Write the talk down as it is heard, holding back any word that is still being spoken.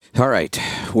All right,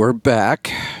 we're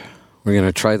back. We're going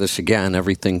to try this again.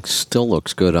 Everything still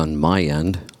looks good on my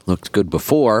end. Looked good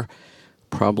before.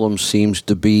 Problem seems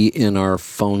to be in our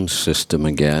phone system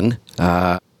again.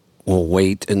 We'll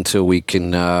wait until we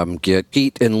can get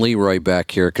Pete and Leroy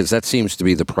back here, because that seems to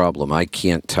be the problem. I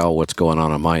can't tell what's going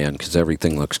on my end because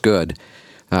everything looks good.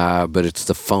 But it's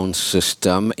the phone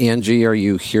system. Angie, are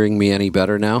you hearing me any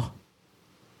better now?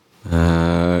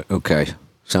 Okay.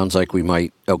 Sounds like we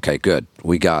might. Okay, good.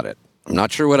 We got it. I'm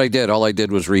not sure what I did. All I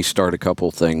did was restart a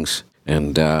couple things,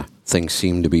 and things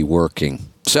seem to be working.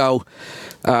 So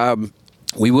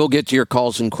we will get to your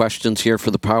calls and questions here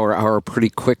for the Power Hour pretty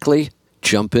quickly.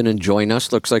 Jump in and join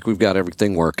us. Looks like we've got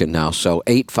everything working now. So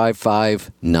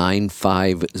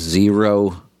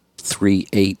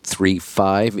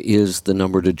 855-950-3835 is the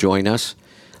number to join us.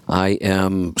 I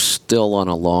am still on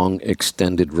a long,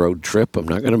 extended road trip. I'm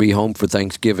not going to be home for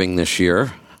Thanksgiving this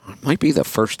year. It might be the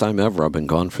first time ever I've been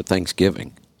gone for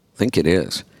Thanksgiving. I think it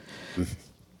is.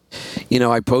 You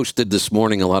know, I posted this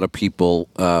morning, a lot of people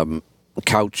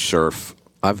couch surf.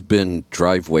 I've been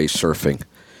driveway surfing.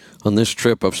 On this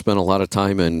trip, I've spent a lot of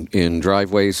time in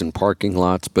driveways and parking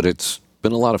lots, but it's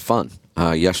been a lot of fun.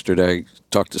 Yesterday,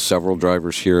 talked to several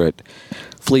drivers here at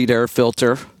Fleet Air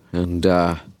Filter, and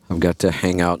I've got to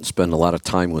hang out and spend a lot of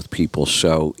time with people,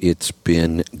 so it's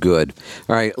been good.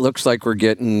 All right, looks like we're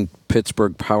getting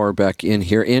Pittsburgh Power back in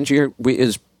here. Angie,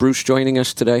 is Bruce joining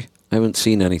us today? I haven't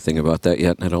seen anything about that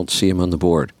yet, and I don't see him on the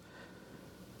board.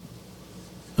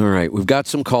 All right, we've got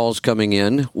some calls coming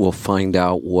in. We'll find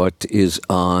out what is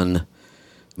on.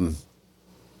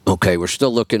 Okay, we're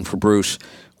still looking for Bruce.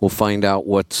 We'll find out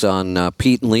what's on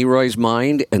Pete and Leroy's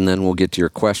mind, and then we'll get to your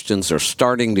questions. They're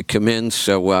starting to come in,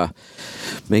 so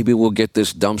maybe we'll get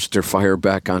this dumpster fire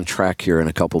back on track here in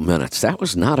a couple minutes. That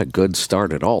was not a good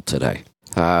start at all today.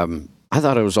 I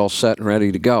thought I was all set and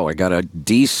ready to go. I got a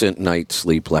decent night's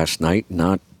sleep last night.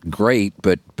 Not great,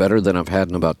 but better than I've had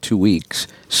in about 2 weeks.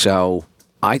 So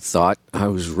I thought I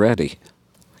was ready.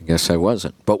 I guess I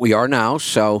wasn't. But we are now,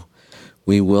 so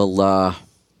we will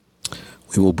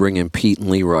bring in Pete and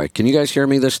Leroy. Can you guys hear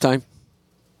me this time?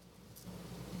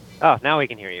 Oh, now we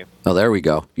can hear you. Oh, there we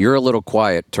go. You're a little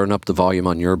quiet. Turn up the volume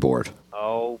on your board.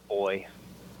 Oh, boy.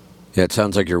 Yeah, it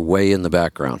sounds like you're way in the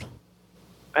background.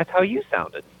 That's how you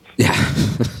sounded. Yeah.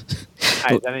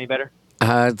 Hi, is that any better?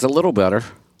 It's a little better.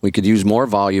 We could use more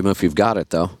volume if you've got it,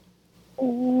 though.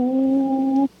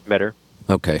 Better.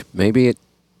 Okay, maybe it...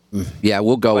 Yeah,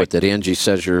 we'll go with it. Angie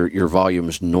says your volume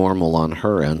is normal on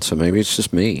her end, so maybe it's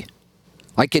just me.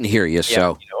 I can hear you,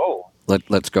 so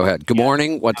let's go ahead. Good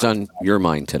morning. What's on your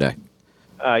mind today?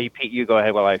 Pete, you go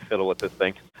ahead while I fiddle with this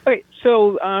thing. Okay,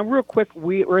 so real quick,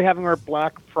 we're having our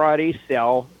Black Friday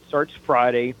sale. Starts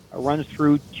Friday, runs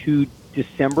through to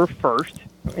December 1st,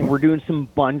 and we're doing some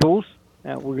bundles.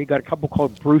 We got a couple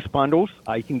called Bruce bundles.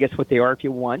 You can guess what they are if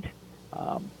you want.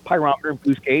 Pyrometer and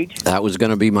boost gauge. That was going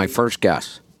to be my first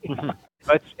guess.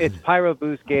 It's pyro,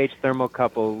 boost gauge,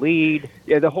 thermocouple, lead.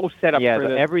 Yeah, the whole setup. Yeah,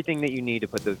 for everything that you need to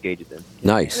put those gauges in.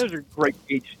 Nice. Those are great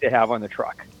gauges to have on the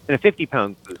truck. And a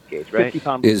 50-pound boost gauge, right?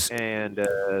 50-pound and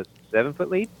a 7-foot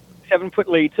lead? 7-foot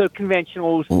lead. So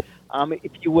conventionals,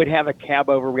 if you would have a cab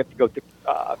over, we have to go to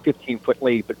 15-foot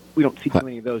lead, but we don't see too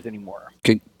many of those anymore.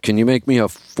 Can you make me a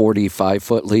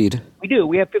 45-foot lead? We do.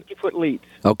 We have 50-foot leads.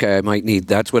 Okay, I might need...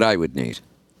 That's what I would need.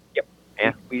 Yep.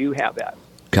 Yeah, we do have that.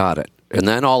 Got it. And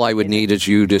then all I would need is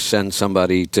you to send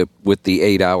somebody to with the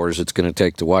 8 hours it's going to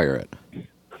take to wire it.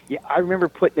 Yeah, I remember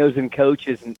putting those in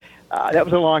coaches, and that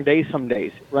was a long day some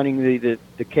days, running the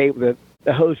cable,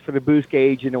 the hose for the boost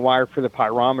gauge and the wire for the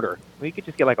pyrometer. Well, you could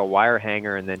just get like a wire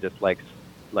hanger and then just like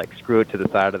screw it to the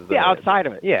side of the... Yeah, outside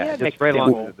of it. Yeah, just right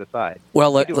along the side.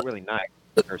 Well, you do it really nice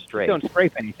or straight. Don't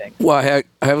scrape anything. Well, I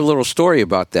have a little story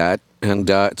about that, and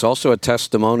it's also a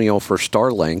testimonial for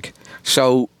Starlink.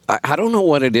 So I don't know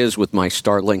what it is with my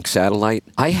Starlink satellite.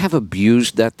 I have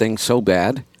abused that thing so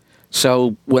bad.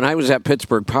 So when I was at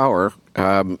Pittsburgh Power,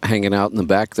 hanging out in the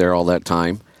back there all that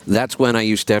time, that's when I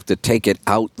used to have to take it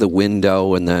out the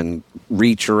window and then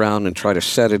reach around and try to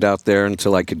set it out there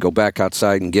until I could go back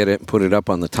outside and get it and put it up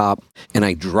on the top. And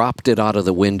I dropped it out of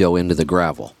the window into the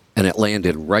gravel. And it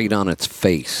landed right on its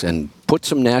face and put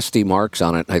some nasty marks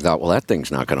on it. I thought, well, that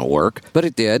thing's not going to work. But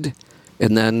it did.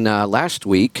 And then last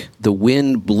week, the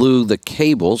wind blew the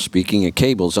cable, speaking of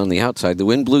cables on the outside, the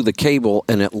wind blew the cable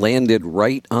and it landed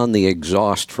right on the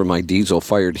exhaust for my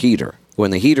diesel-fired heater. When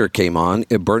the heater came on,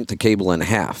 it burnt the cable in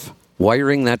half.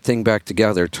 Wiring that thing back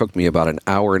together took me about an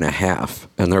hour and a half,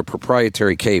 and they're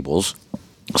proprietary cables.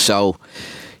 So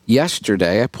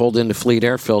yesterday, I pulled into Fleet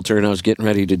Air Filter, and I was getting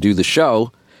ready to do the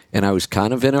show, and I was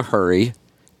kind of in a hurry,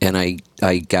 and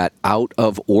I got out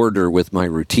of order with my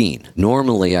routine.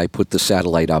 Normally, I put the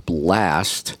satellite up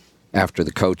last after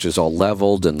the coach is all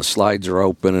leveled and the slides are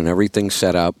open and everything's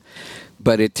set up.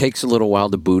 But it takes a little while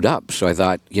to boot up. So I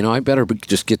thought, I better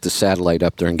just get the satellite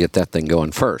up there and get that thing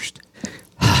going first.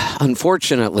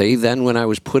 Unfortunately, then when I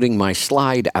was putting my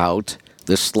slide out,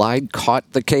 the slide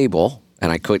caught the cable,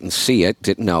 and I couldn't see it,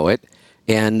 didn't know it,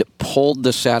 and pulled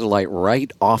the satellite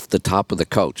right off the top of the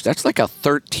coach. That's like a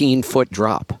 13-foot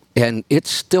drop, and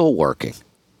it's still working.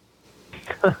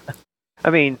 I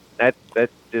mean, that's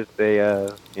just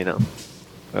a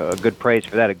good praise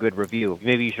for that, a good review.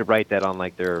 Maybe you should write that on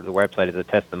like their website as a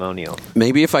testimonial.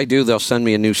 Maybe if I do, they'll send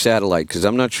me a new satellite because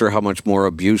I'm not sure how much more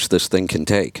abuse this thing can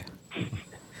take.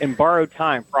 And borrowed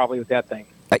time, probably, with that thing.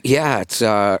 Yeah, it's.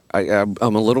 I'm a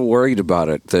little worried about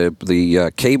it.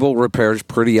 The cable repair is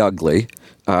pretty ugly.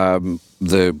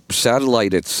 The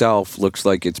satellite itself looks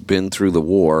like it's been through the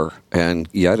war, and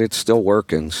yet it's still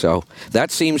working. So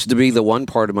that seems to be the one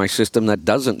part of my system that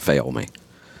doesn't fail me.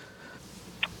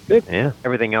 Good. Yeah.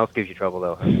 Everything else gives you trouble,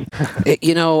 though.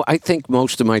 I think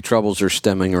most of my troubles are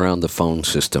stemming around the phone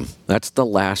system. That's the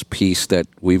last piece that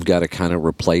we've got to kind of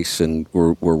replace, and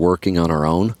we're working on our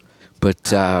own. But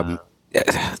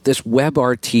this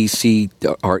RTC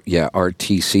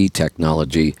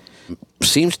technology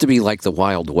seems to be like the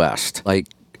Wild West. Like,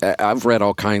 I've read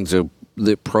all kinds of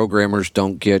the programmers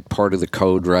don't get part of the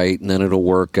code right, and then it'll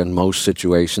work in most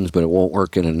situations, but it won't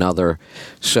work in another.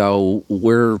 So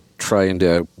we're trying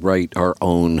to write our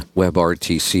own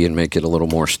WebRTC and make it a little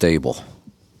more stable.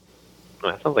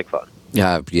 That sounds like fun.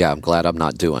 Yeah, I'm glad I'm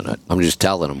not doing it. I'm just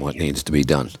telling them what needs to be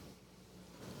done.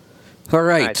 All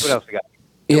right. Nice. What else we got?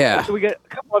 Yeah. So we got a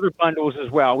couple other bundles as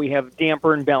well. We have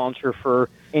damper and balancer for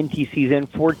NTCs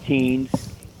N14s,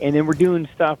 and then we're doing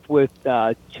stuff with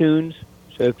tunes.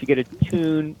 So if you get a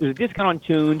tune, there's a discount on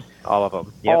tunes. All of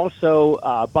them. Yep.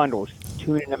 Also bundles,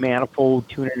 tune in a manifold,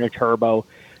 tune in a turbo.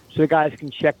 So the guys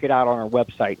can check it out on our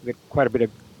website. We got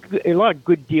quite a lot of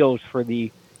good deals for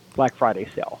the Black Friday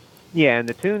sale. Yeah, and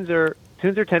the tunes are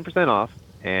 10% off,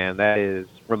 and that is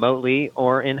remotely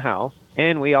or in-house.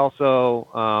 And we also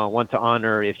want to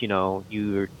honor if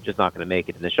you're just not going to make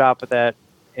it in the shop at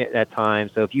that time.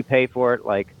 So if you pay for it,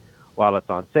 like while it's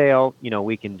on sale,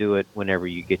 we can do it whenever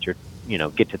you get to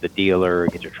the dealer or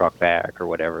get your truck back or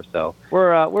whatever. So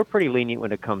we're pretty lenient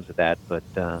when it comes to that. But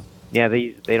yeah,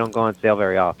 they don't go on sale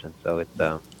very often, so it's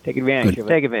take advantage of it.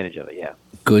 Take advantage of it, yeah.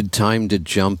 Good time to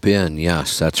jump in.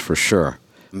 Yes, that's for sure.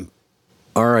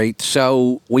 All right,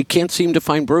 so we can't seem to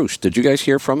find Bruce. Did you guys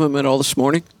hear from him at all this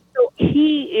morning? So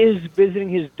he is visiting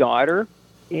his daughter,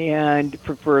 and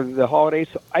for the holidays.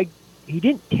 So he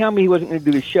didn't tell me he wasn't going to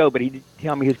do the show, but he did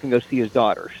tell me he was going to go see his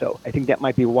daughter. So I think that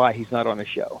might be why he's not on the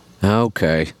show.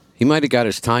 Okay. He might have got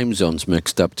his time zones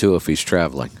mixed up, too, if he's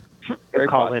traveling. Very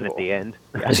call in at the end.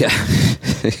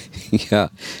 Yeah.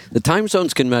 The time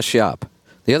zones can mess you up.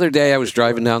 The other day I was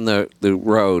driving down the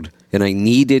road, and I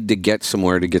needed to get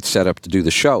somewhere to get set up to do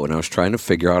the show, and I was trying to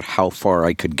figure out how far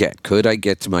I could get. Could I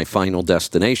get to my final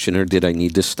destination, or did I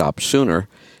need to stop sooner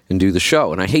and do the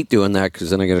show? And I hate doing that because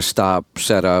then I got to stop,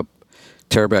 set up,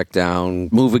 tear back down,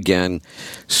 move again.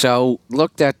 So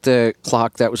looked at the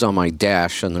clock that was on my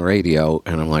dash on the radio,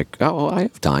 and I'm like, oh, I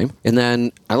have time. And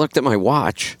then I looked at my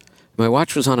watch. My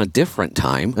watch was on a different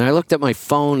time. And I looked at my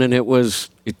phone, and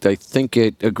I think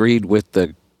it agreed with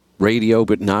the radio,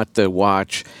 but not the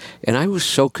watch. And I was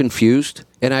so confused.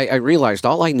 And I realized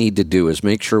all I need to do is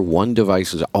make sure one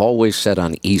device is always set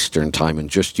on Eastern time and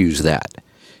just use that.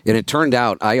 And it turned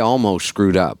out I almost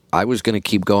screwed up. I was going to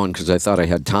keep going because I thought I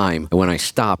had time. And when I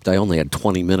stopped, I only had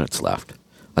 20 minutes left.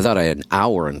 I thought I had an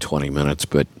hour and 20 minutes.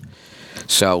 But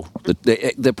so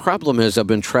the problem is I've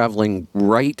been traveling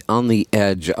right on the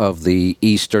edge of the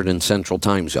Eastern and Central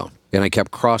time zone. And I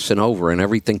kept crossing over, and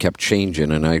everything kept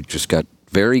changing. And I just got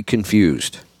very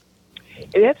confused.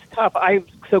 That's tough.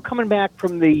 So coming back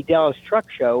from the Dallas Truck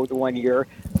Show the one year,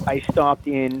 I stopped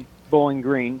in Bowling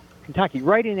Green, Kentucky,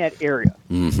 right in that area.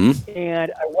 Mm-hmm.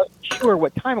 And I wasn't sure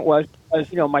what time it was because,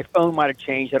 my phone might have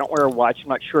changed. I don't wear a watch. I'm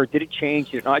not sure. Did it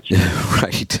change? Did it not change?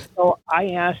 Right. So I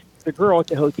asked the girl at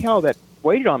the hotel that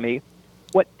waited on me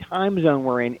what time zone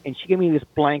we're in, and she gave me this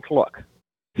blank look.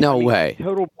 No way.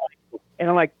 Total blank. And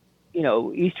I'm like,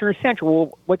 Eastern or Central,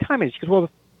 well, what time is it? She goes, well,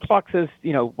 the clock says,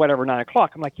 whatever, 9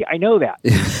 o'clock. I'm like, yeah, I know that.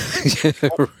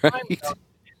 Right.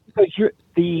 Because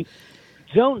the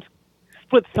zones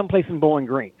split someplace in Bowling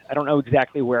Green. I don't know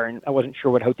exactly where, and I wasn't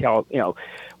sure what hotel,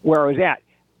 where I was at.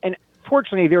 And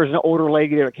fortunately, there was an older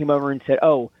lady there that came over and said,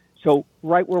 oh, so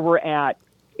right where we're at,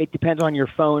 it depends on your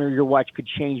phone or your watch could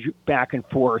change back and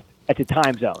forth at the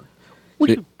time zone,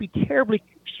 which would be terribly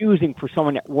confusing for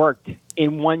someone that worked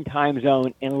in one time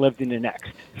zone and lived in the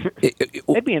next.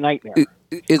 That'd be a nightmare.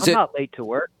 I'm not late to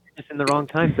work. Just in the wrong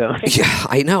time zone. Yeah,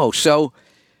 I know. So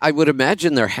I would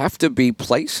imagine there have to be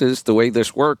places, the way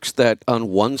this works, that on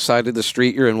one side of the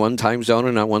street you're in one time zone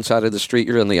and on one side of the street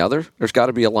you're in the other. There's got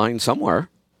to be a line somewhere.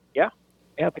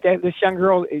 Yeah, but this young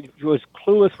girl was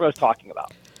clueless what I was talking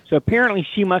about. So apparently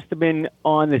she must have been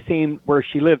on the same where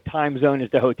she lived time zone as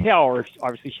the hotel, or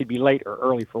obviously she'd be late or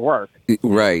early for work.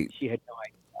 Right. She had no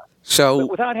idea. So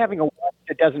but without having a watch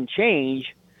that doesn't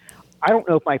change, I don't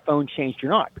know if my phone changed or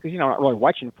not, because, I'm not really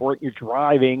watching for it. You're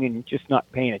driving and just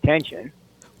not paying attention.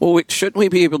 Well, shouldn't we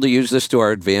be able to use this to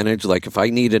our advantage? Like, if I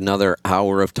need another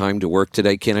hour of time to work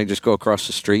today, can't I just go across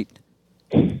the street?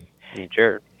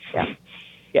 Sure.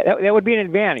 Yeah, that would be an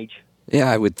advantage. Yeah,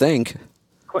 I would think.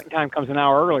 Quitting time comes an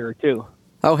hour earlier, too.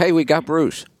 Oh, hey, we got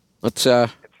Bruce. Let's.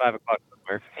 It's 5 o'clock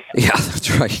somewhere. Yeah,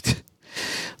 that's right.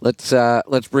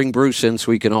 Let's bring Bruce in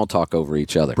so we can all talk over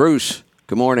each other. Bruce,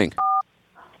 good morning.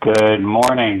 Good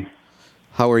morning.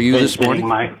 How are you this morning?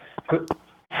 Good.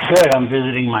 I'm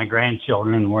visiting my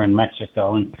grandchildren. We're in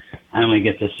Mexico, and I only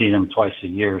get to see them twice a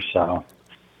year, so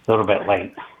a little bit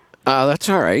late. That's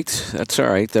all right. That's all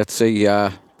right. That's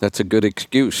a good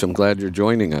excuse. I'm glad you're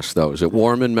joining us, though. Is it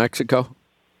warm in Mexico?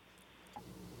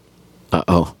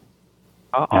 Uh-oh.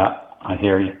 Yeah, I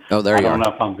hear you. Oh, there you are. I don't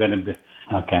know if I'm going to be...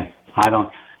 Okay.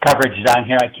 Coverage down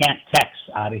here, I can't text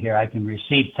out of here. I can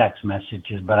receive text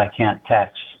messages, but I can't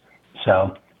text.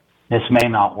 So this may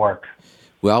not work.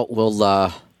 Well,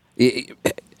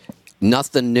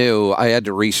 nothing new. I had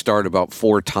to restart about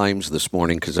 4 times this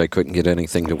morning because I couldn't get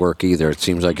anything to work either. It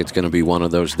seems like it's going to be one of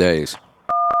those days.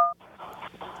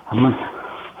 I'm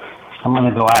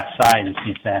gonna go outside and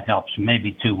see if that helps.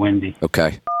 Maybe too windy.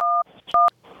 Okay.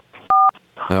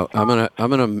 Oh, I'm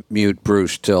gonna mute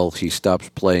Bruce till he stops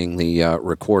playing the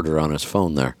recorder on his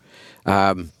phone there.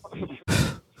 I'm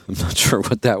not sure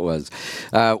what that was.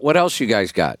 What else you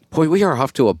guys got? Boy, we are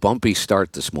off to a bumpy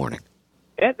start this morning.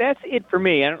 That's it for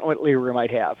me. I don't know what Leroy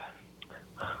might have.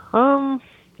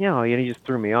 Yeah, you just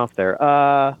threw me off there.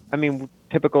 I mean,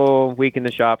 typical week in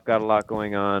the shop, got a lot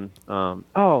going on.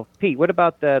 Oh, Pete, what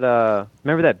about that,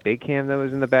 remember that big cam that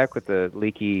was in the back with the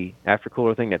leaky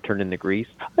aftercooler thing that turned into grease?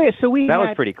 Okay, so that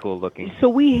was pretty cool looking. So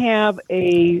we have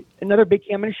another big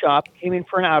cam in the shop, came in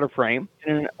for an outer frame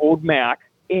in an old Mac,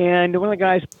 and one of the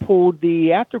guys pulled the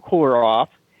aftercooler off.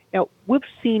 Now, we've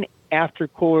seen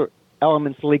aftercooler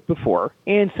elements leak before,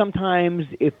 and sometimes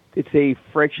if it's a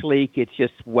fresh leak, it's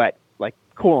just wet, like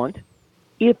coolant.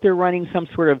 If they're running some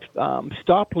sort of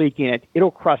stop leak in it, it'll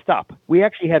crust up. We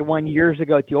actually had one years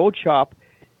ago at the old shop.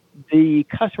 The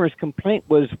customer's complaint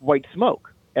was white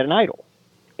smoke at an idle,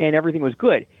 and everything was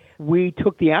good. We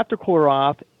took the aftercooler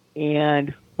off,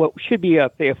 and what should be a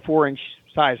 4-inch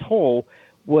size hole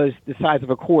was the size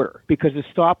of a quarter because the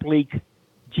stop leak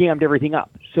jammed everything up.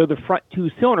 So the front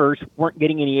 2 cylinders weren't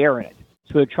getting any air in it,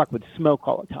 so the truck would smoke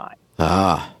all the time.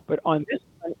 But on this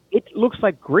one, it looks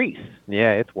like grease.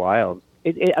 Yeah, it's wild.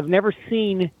 I've never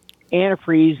seen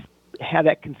antifreeze have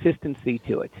that consistency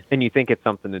to it. And you think it's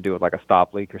something to do with like a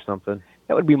stop leak or something?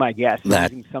 That would be my guess.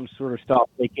 Using some sort of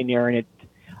stop leak in there, and it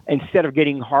instead of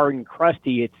getting hard and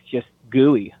crusty, it's just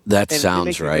gooey. That and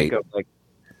sounds right. Think of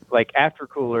like after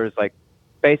coolers, like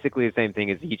basically the same thing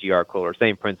as EGR cooler,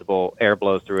 same principle. Air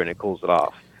blows through and it cools it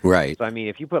off. Right. So I mean,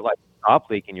 if you put like stop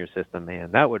leak in your system,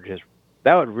 man, that would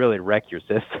really wreck your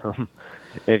system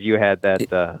if you had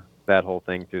that whole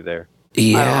thing through there.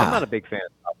 Yeah. I'm not a big fan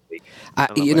of stop leak.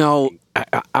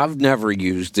 I've never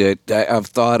used it. I've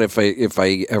thought if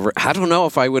I ever, I don't know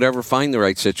if I would ever find the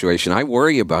right situation. I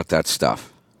worry about that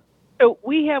stuff. So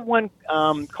we have one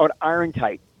called Iron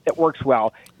Tight that works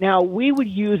well. Now, we would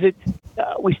use it,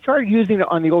 we started using it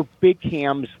on the old big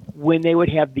cams when they would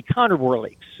have the counterbore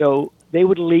leaks. So they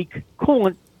would leak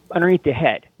coolant underneath the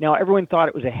head. Now, everyone thought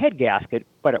it was a head gasket,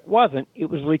 but it wasn't. It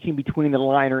was leaking between the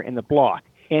liner and the block.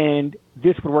 And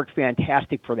this would work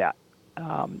fantastic for that.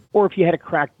 Or if you had a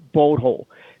cracked bolt hole,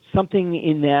 something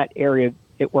in that area,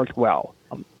 it worked well.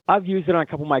 I've used it on a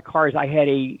couple of my cars.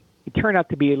 It turned out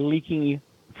to be a leaking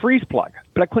freeze plug,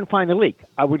 but I couldn't find the leak.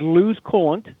 I would lose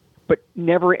coolant, but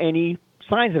never any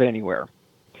signs of it anywhere.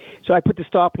 So I put the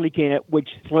stop leak in it, which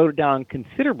slowed it down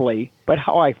considerably. But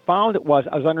how I found it was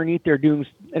I was underneath there doing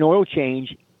an oil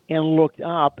change and looked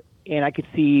up, and I could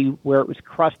see where it was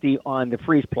crusty on the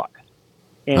freeze plug.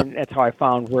 And that's how I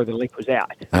found where the leak was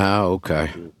at. Oh, okay.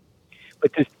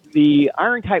 But the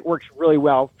Iron Tight works really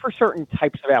well for certain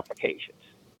types of applications.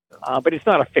 But it's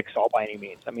not a fix-all by any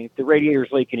means. I mean, if the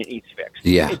radiator's leaking, it needs fixed.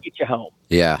 Yeah. It'll get you home.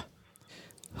 Yeah.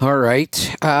 All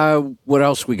right. What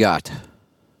else we got?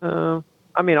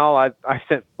 I mean, I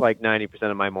spent like 90%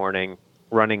 of my morning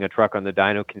running a truck on the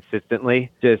dyno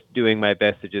consistently, just doing my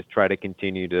best to just try to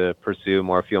continue to pursue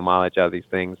more fuel mileage out of these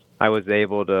things. I was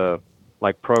able to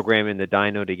like program in the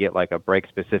dyno to get like a brake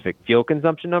specific fuel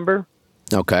consumption number.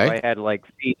 So Okay. I had to like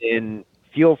feed in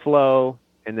fuel flow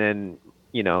and then,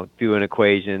 do an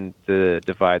equation to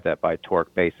divide that by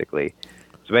torque basically.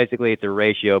 So basically it's a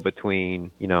ratio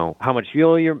between, how much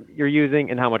fuel you're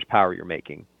using and how much power you're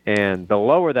making. And the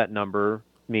lower that number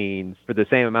means for the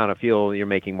same amount of fuel you're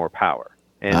making more power.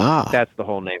 And Ah, that's the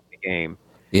whole name of the game.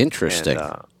 interesting.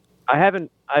 And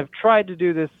I've tried to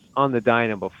do this on the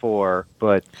dyno before,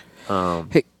 but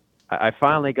Hey, I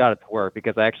finally got it to work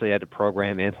because I actually had to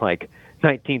program in like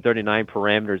 1939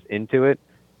 parameters into it,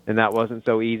 and that wasn't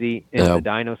so easy in Oh. the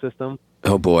dyno system.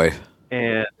 oh boy.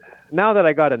 And now that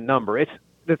I got a number,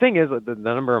 the thing is that the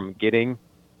number I'm getting,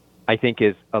 I think,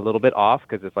 is a little bit off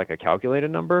because it's like a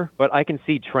calculated number. But I can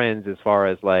see trends as far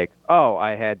as like, oh,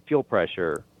 I had fuel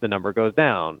pressure, the number goes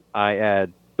down. I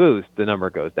add boost, the number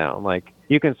goes down. Like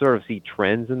you can sort of see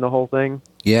trends in the whole thing,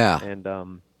 Yeah. and a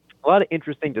lot of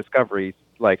interesting discoveries.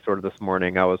 Like sort of this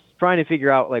morning, I was trying to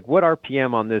figure out like what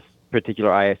RPM on this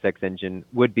particular ISX engine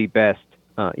would be best.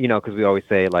 Because we always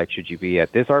say like, should you be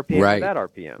at this RPM Right. or that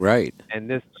RPM? Right. And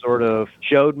this sort of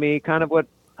showed me kind of what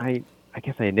I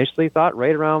guess I initially thought,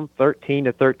 right around 13 to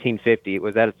 1350. It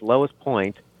was at its lowest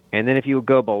point, and then if you would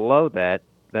go below that,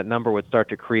 that number would start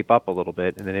to creep up a little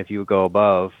bit, and then if you would go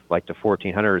above, like to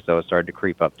 1400 or so, it started to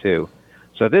creep up too.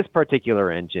 So this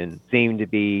particular engine seemed to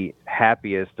be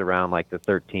happiest around like the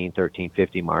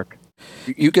 1350 mark.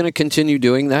 You going to continue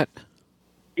doing that?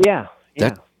 Yeah,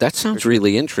 yeah. That sounds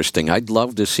really interesting. I'd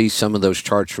love to see some of those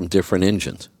charts from different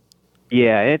engines.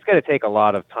 Yeah, and it's going to take a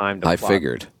lot of time to I plot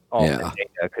figured. all Yeah. the data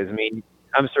because I mean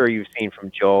I'm sure you've seen from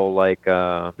Joel like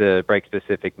the brake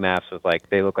specific maps with like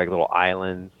they look like little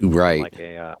islands, Right. like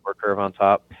a work curve on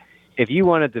top. If you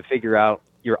wanted to figure out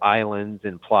your islands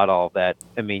and plot all of that,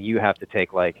 I mean you have to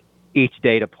take like each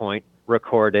data point,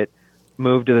 record it,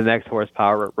 move to the next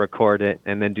horsepower, record it,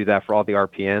 and then do that for all the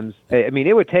RPMs. I mean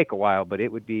it would take a while, but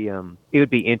it would be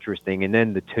interesting, and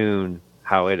then the tune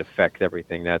how it affects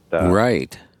everything that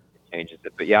Right. changes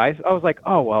it. But yeah, I was like,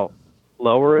 oh well,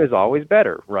 lower is always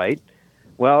better, right?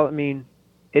 Well, I mean,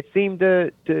 it seemed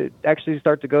to actually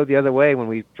start to go the other way when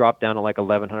we dropped down to like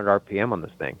 1100 RPM on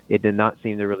this thing. It did not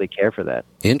seem to really care for that.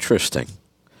 Interesting.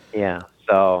 Yeah,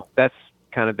 so that's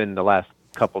kind of been the last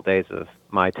couple days of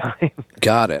my time.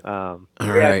 Got it. All All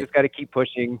yeah, right. just got to keep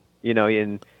pushing.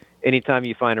 And anytime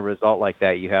you find a result like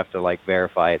that, you have to like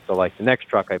verify it. So like the next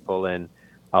truck I pull in,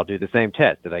 I'll do the same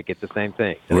test. Did I get the same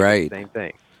thing? Did I get Right. the same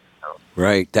thing.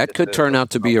 Right. That could turn out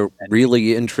to be a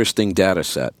really interesting data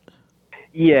set.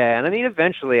 Yeah, and I mean,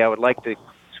 eventually I would like to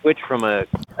switch from a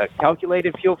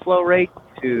calculated fuel flow rate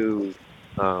to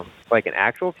like an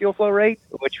actual fuel flow rate,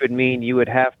 which would mean you would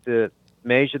have to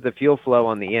measure the fuel flow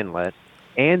on the inlet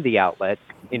and the outlet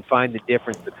and find the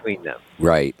difference between them.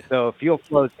 Right. So if fuel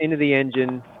flows into the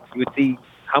engine, you would see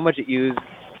how much it used,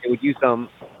 it would use some,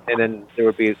 and then there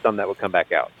would be some that would come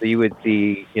back out. So you would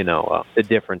see, the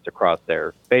difference across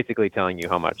there, basically telling you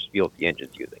how much fuel the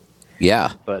engine's using.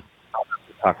 Yeah. But I'll have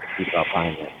to talk to people about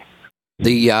buying it.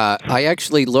 I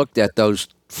actually looked at those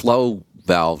flow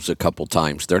valves a couple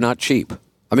times. They're not cheap.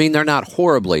 I mean, they're not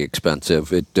horribly expensive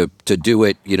to do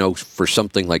it, for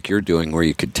something like you're doing where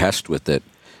you could test with it.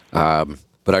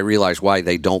 But I realize why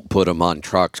they don't put them on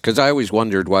trucks, because I always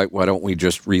wondered why don't we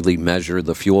just really measure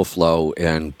the fuel flow,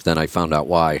 and then I found out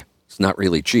why. It's not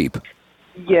really cheap.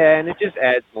 Yeah, and it just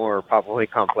adds more probably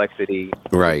complexity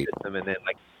to Right. the system, and then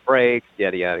like brakes,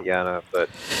 yada yada yada. But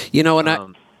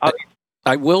And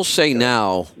I will say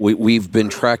now, we've been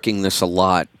tracking this a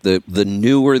lot. The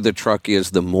newer the truck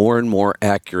is, the more and more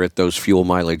accurate those fuel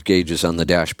mileage gauges on the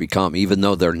dash become. Even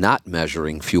though they're not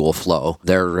measuring fuel flow,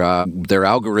 their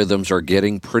algorithms are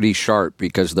getting pretty sharp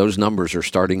because those numbers are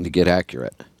starting to get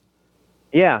accurate.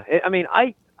 yeah, I mean,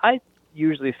 I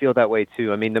usually feel that way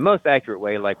too. I mean, the most accurate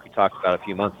way, like we talked about a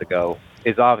few months ago,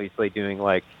 is obviously doing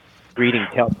like reading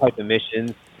tailpipe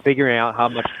emissions, figuring out how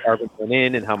much carbon went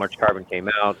in and how much carbon came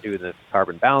out, doing the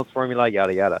carbon balance formula,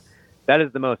 yada yada. That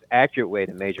is the most accurate way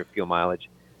to measure fuel mileage,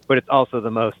 but it's also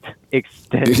the most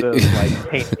extensive, like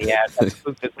pain in the ass. Like,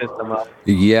 hook the system up,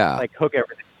 Yeah. like hook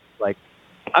everything. Like,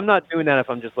 I'm not doing that if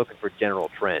I'm just looking for general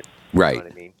trends. Right. You know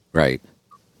what I mean? Right.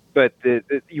 But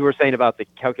you were saying about the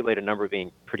calculated number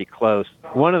being pretty close.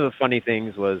 One of the funny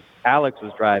things was Alex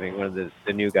was driving, one of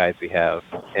the new guys we have,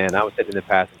 and I was sitting in the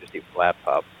passenger seat with the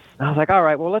laptop. And I was like, all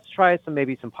right, well, let's try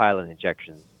maybe some pilot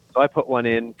injections. So I put one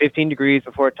in 15 degrees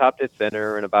before it topped its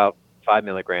center and about 5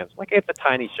 milligrams. Like, it's a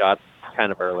tiny shot,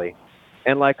 kind of early.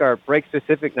 and like our brake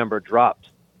specific number dropped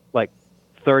like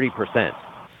 30%.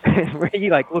 He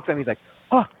like looks at me, he's like,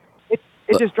 "Oh, it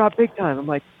just dropped big time." I'm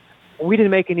like, "We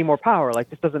didn't make any more power. Like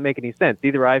this doesn't make any sense.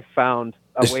 Either I've found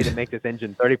a way to make this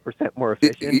engine 30% more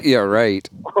efficient, Yeah, right.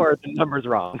 or the number's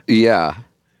wrong." Yeah.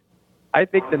 I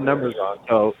think the number's wrong.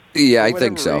 So Yeah, for I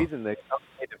think whatever so. reason, the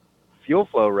calculated fuel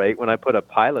flow rate when I put a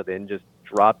pilot in just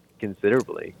dropped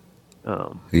considerably.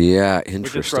 Yeah, It just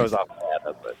interesting. throws off the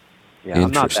data, but yeah,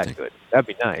 I'm not Interesting. that good. That'd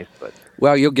be nice, but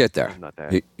Well, you'll get there. I'm not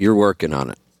that. You're working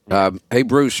on it. Hey,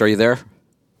 Bruce, are you there?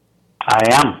 I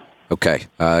am. Okay.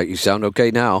 You sound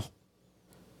okay now.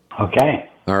 Okay.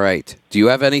 All right. Do you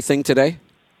have anything today?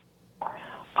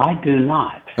 I do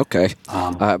not. Okay.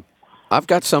 I've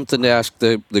got something to ask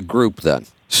the group then.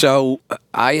 So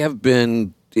I have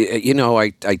been,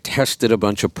 I tested a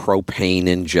bunch of propane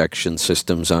injection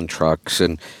systems on trucks.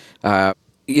 And,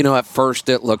 at first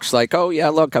it looks like, oh, yeah,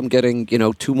 look, I'm getting,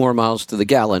 2 more miles to the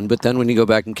gallon. But then when you go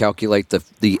back and calculate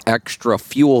the extra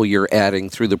fuel you're adding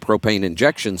through the propane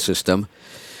injection system,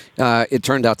 it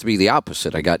turned out to be the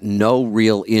opposite. I got no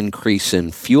real increase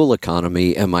in fuel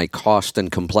economy, and my cost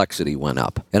and complexity went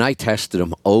up. And I tested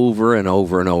them over and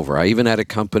over and over. I even had a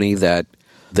company that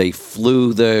they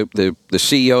flew, the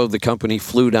CEO of the company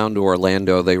flew down to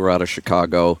Orlando. They were out of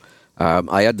Chicago.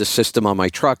 I had the system on my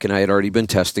truck, and I had already been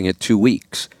testing it 2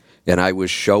 weeks. And I was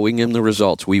showing him the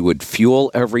results. We would fuel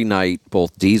every night,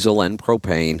 both diesel and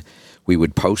propane. We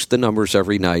would post the numbers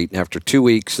every night. And after 2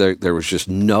 weeks, there was just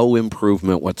no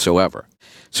improvement whatsoever.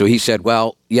 So he said,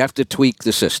 well, you have to tweak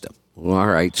the system. Well, all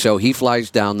right. So he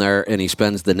flies down there and he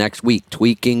spends the next week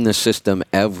tweaking the system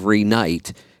every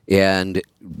night, and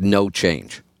no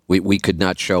change. We could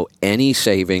not show any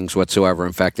savings whatsoever.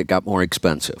 In fact, it got more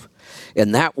expensive.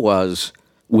 And that was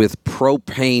with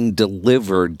propane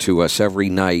delivered to us every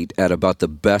night at about the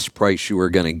best price you were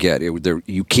going to get.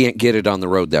 You can't get it on the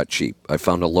road that cheap. I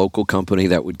found a local company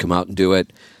that would come out and do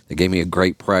it. They gave me a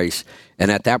great price.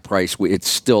 And at that price, it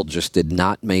still just did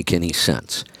not make any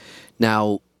sense.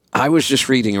 Now, I was just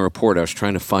reading a report. I was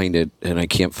trying to find it, and I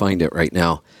can't find it right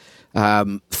now. I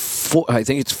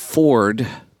think it's Ford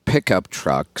pickup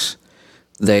trucks.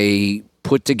 They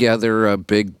put together a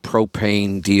big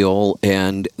propane deal,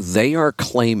 and they are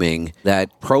claiming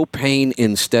that propane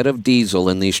instead of diesel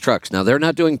in these trucks. Now, they're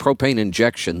not doing propane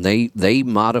injection. They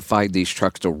modified these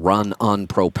trucks to run on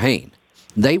propane.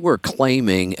 They were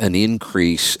claiming an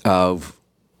increase of,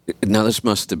 now this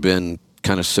must have been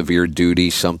kind of severe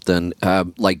duty, something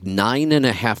like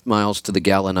 9.5 miles to the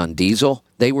gallon on diesel.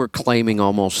 They were claiming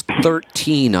almost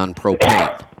 13 on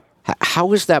propane.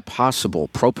 How is that possible?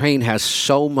 Propane has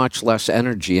so much less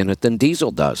energy in it than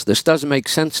diesel does. This doesn't make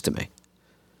sense to me.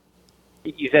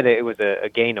 You said it was a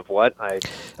gain of what?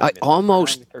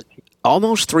 Almost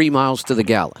 3 miles to the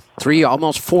gallon.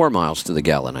 Almost 4 miles to the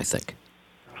gallon, I think.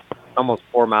 Almost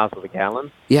 4 miles to the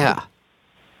gallon? Yeah.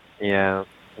 Yeah.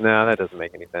 No, that doesn't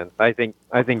make any sense. I think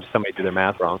somebody did their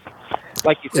math wrong.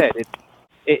 Like you said,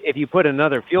 if you put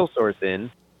another fuel source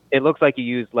in, it looks like you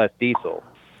use less diesel.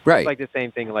 Right. It's like the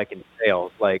same thing like in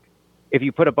sales. Like if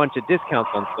you put a bunch of discounts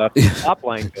on stuff, the top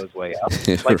line goes way up.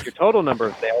 Like your total number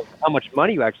of sales, how much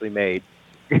money you actually made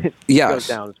goes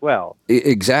down as well.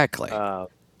 Exactly. And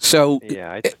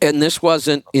this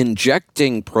wasn't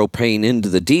injecting propane into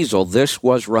the diesel. This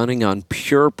was running on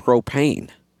pure propane.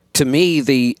 To me,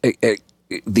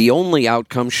 the only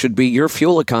outcome should be your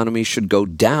fuel economy should go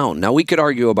down. Now, we could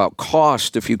argue about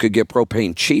cost if you could get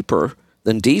propane cheaper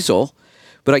than diesel,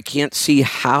 but I can't see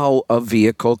how a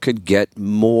vehicle could get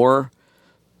more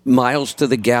miles to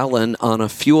the gallon on a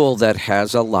fuel that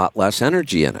has a lot less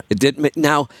energy in it.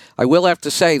 Now, I will have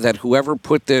to say that whoever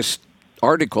put this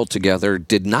article together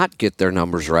did not get their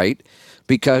numbers right,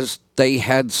 because they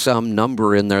had some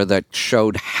number in there that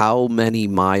showed how many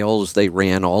miles they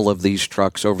ran all of these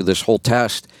trucks over this whole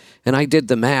test. And I did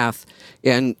the math,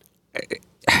 and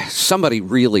somebody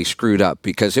really screwed up,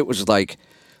 because it was like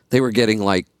they were getting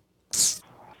like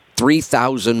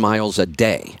 3,000 miles a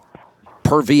day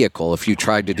per vehicle if you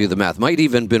tried to do the math. Might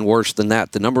even been worse than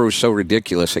that. The number was so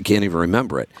ridiculous I can't even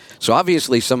remember it. So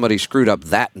obviously somebody screwed up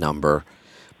that number.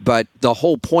 But the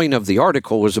whole point of the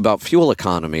article was about fuel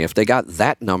economy. If they got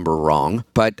that number wrong,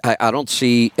 but I don't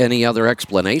see any other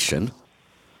explanation.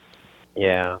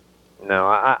 Yeah. No,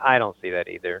 I don't see that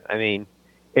either. I mean,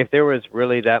 if there was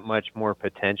really that much more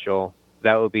potential,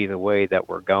 that would be the way that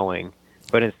we're going.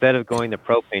 But instead of going the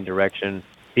propane direction,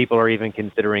 people are even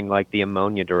considering like the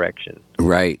ammonia direction.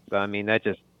 Right. So, I mean, that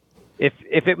just, if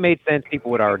it made sense,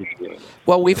 people would already do it.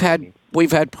 Well, we've had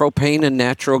propane and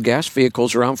natural gas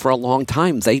vehicles around for a long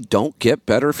time. They don't get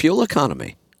better fuel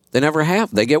economy. They never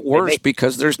have. They get worse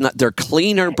because they're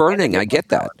cleaner burning. I get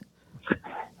that.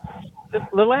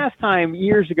 The last time,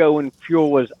 years ago, when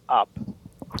fuel was up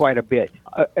quite a bit,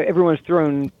 everyone's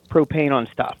throwing propane on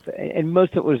stuff, and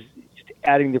most of it was just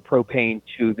adding the propane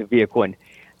to the vehicle, and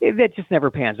that just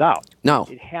never pans out. No.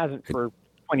 It hasn't for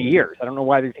 20 years. I don't know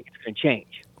why they think it's going to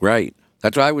change. Right.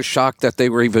 That's why I was shocked that they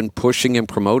were even pushing and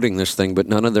promoting this thing, but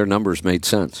none of their numbers made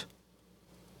sense.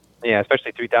 Yeah,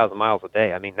 especially 3,000 miles a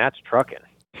day. I mean, that's trucking.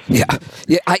 Yeah.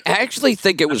 I actually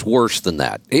think it was worse than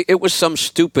that. It was some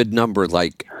stupid number,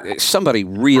 like somebody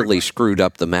really screwed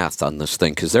up the math on this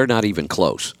thing because they're not even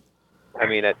close. I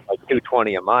mean, at like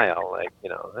 220 a mile, like, you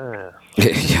know.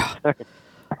 Yeah. I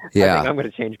think I'm going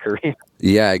to change career.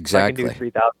 Yeah, exactly. I can do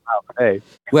 3,000 miles a day.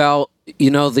 Well,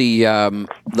 you know,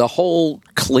 the whole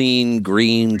clean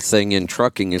green thing in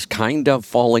trucking is kind of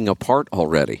falling apart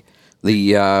already.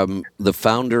 The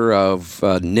founder of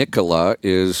Nikola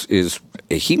is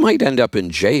he might end up in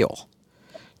jail.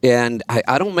 And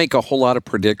I don't make a whole lot of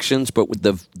predictions, but with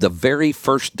the very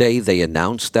first day they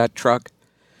announced that truck,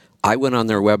 I went on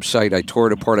their website, I tore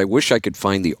it apart. I wish I could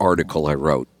find the article I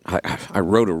wrote. I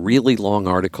wrote a really long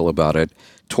article about it,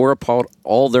 tore apart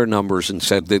all their numbers and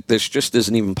said that this just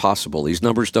isn't even possible. These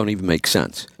numbers don't even make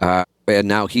sense. And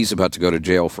now he's about to go to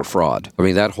jail for fraud. I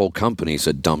mean, that whole company's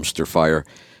a dumpster fire.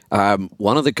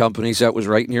 One of the companies that was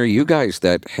right near you guys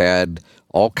that had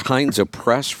all kinds of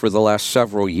press for the last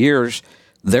several years,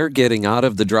 they're getting out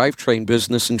of the drivetrain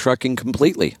business and trucking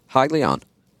completely. Hyliion.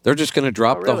 They're just going to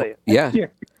drop really? Yeah.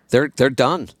 They're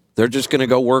done. They're just going to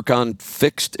go work on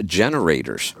fixed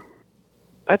generators.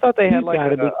 I thought they had like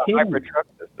gotta be a kidding hybrid me. truck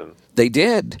system. They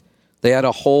did. They had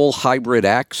a whole hybrid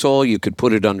axle. You could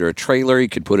put it under a trailer. You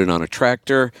could put it on a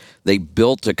tractor. They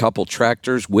built a couple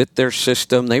tractors with their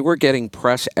system. They were getting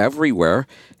press everywhere.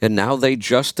 And now they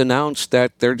just announced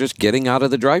that they're just getting out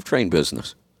of the drivetrain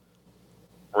business.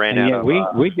 Ran And out yet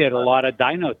of. we did a lot of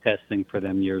dyno testing for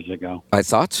them years ago. I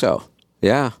thought so.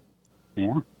 Yeah.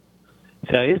 Yeah.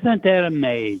 So isn't that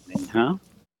amazing, huh?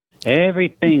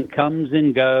 Everything comes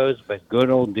and goes, but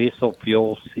good old diesel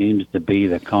fuel seems to be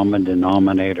the common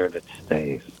denominator that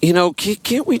stays. You know,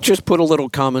 can't we just put a little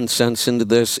common sense into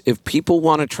this? If people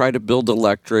want to try to build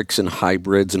electrics and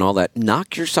hybrids and all that,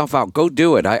 knock yourself out. Go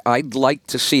do it. I'd like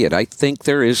to see it. I think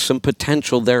there is some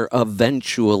potential there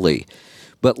eventually.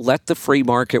 But let the free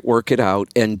market work it out,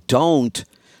 and don't,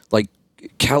 like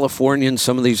California and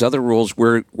some of these other rules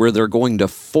where they're going to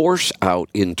force out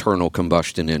internal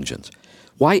combustion engines.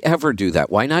 Why ever do that?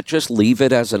 Why not just leave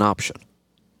it as an option?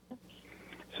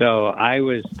 So I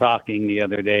was talking the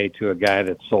other day to a guy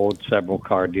that sold several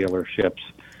car dealerships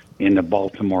in the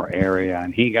Baltimore area,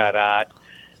 and he got out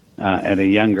at a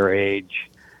younger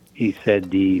age. He said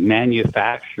the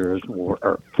manufacturers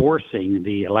are forcing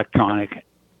the electronic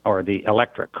or the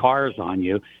electric cars on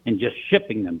you and just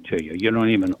shipping them to you. You don't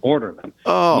even order them.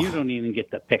 Oh. You don't even get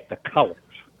to pick the colors.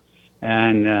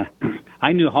 And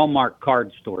I knew Hallmark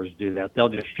card stores do that. They'll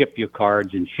just ship you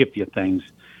cards and ship you things,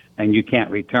 and you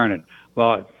can't return it.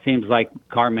 Well, it seems like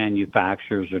car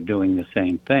manufacturers are doing the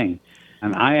same thing.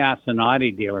 And I asked an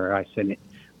Audi dealer, I said,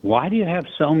 why do you have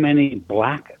so many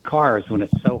black cars when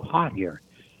it's so hot here?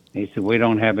 And he said, we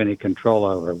don't have any control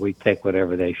over it. We take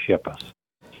whatever they ship us.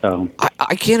 So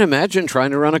I can't imagine trying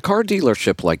to run a car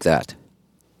dealership like that.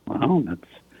 well,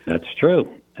 that's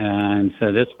true. And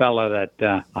so this fellow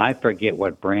that I forget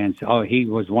what brand. Oh, he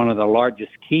was one of the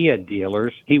largest Kia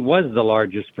dealers. He was the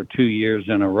largest for 2 years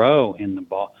in a row in the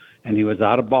ball, and he was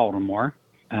out of Baltimore.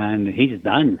 And he's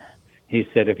done. He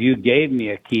said, if you gave me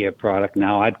a Kia product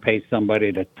now, I'd pay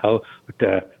somebody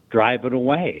to drive it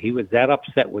away. He was that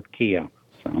upset with Kia.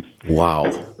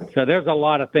 Wow. So there's a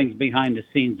lot of things behind the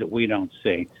scenes that we don't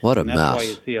see. What a And that's why mess.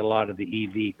 you see a lot of the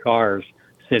EV cars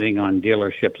sitting on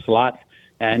dealership slots.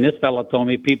 And this fellow told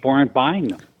me people aren't buying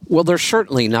them. Well, they're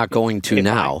certainly not going to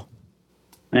now.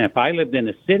 And if I lived in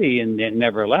a city and it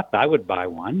never left, I would buy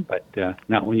one, but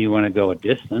not when you want to go a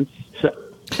distance. So,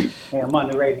 hey, I'm on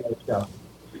the radio show.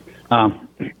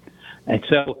 And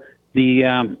so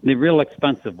the real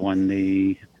expensive one,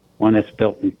 the one that's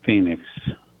built in Phoenix,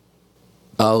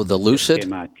 Oh, the Lucid?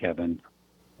 came out, Kevin.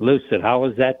 Lucid, how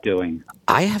is that doing?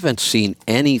 I haven't seen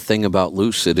anything about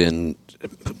Lucid in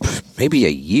maybe a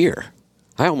year.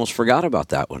 I almost forgot about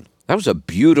that one. That was a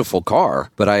beautiful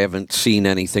car, but I haven't seen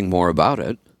anything more about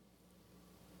it.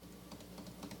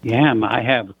 Yeah, I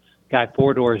have guy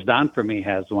 4 doors down from me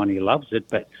has one. He loves it,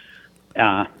 but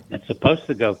it's supposed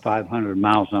to go 500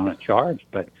 miles on a charge,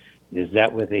 but Is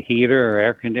that with a heater or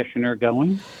air conditioner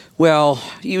going? Well,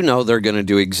 they're going to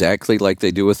do exactly like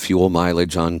they do with fuel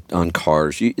mileage on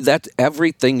cars. That's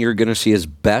everything you're going to see is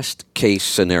best case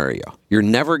scenario. You're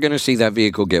never going to see that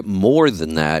vehicle get more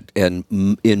than that, and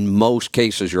in most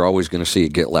cases, you're always going to see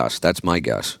it get less. That's my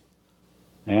guess.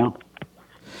 Yeah.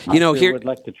 I here would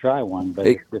like to try one, but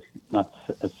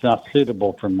it's not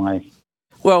suitable for my.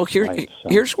 Well, life, so.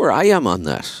 Here's where I am on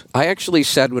this. I actually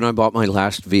said when I bought my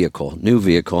last new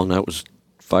vehicle, and that was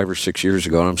 5 or 6 years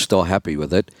ago, and I'm still happy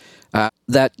with it,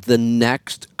 that the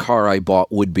next car I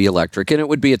bought would be electric, and it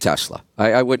would be a Tesla.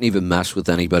 I wouldn't even mess with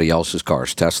anybody else's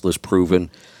cars. Tesla's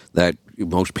proven that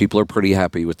most people are pretty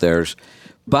happy with theirs.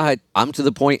 But I'm to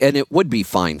the point, and it would be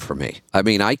fine for me. I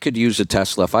mean, I could use a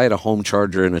Tesla. If I had a home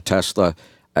charger and a Tesla,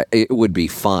 it would be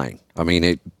fine. I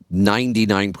mean,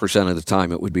 99% of the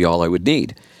time, it would be all I would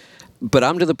need. But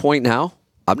I'm to the point now,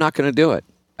 I'm not going to do it.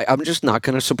 I'm just not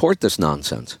going to support this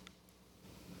nonsense.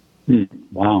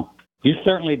 Wow. You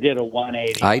certainly did a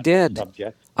 180. I did.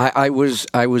 Subject. I was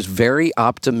very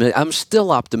optimistic. I'm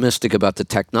still optimistic about the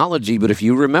technology, but if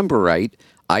you remember right,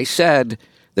 I said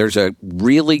there's a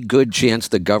really good chance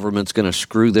the government's going to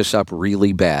screw this up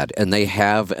really bad, and they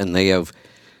have,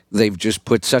 they've just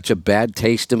put such a bad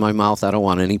taste in my mouth. I don't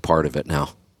want any part of it now.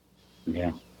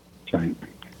 Yeah, that's right.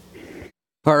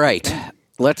 All right,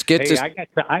 let's get to.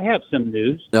 I have some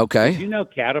news. Okay. Did you know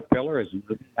Caterpillar is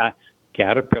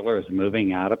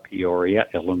moving out of Peoria,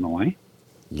 Illinois?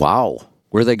 Wow,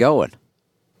 where are they going?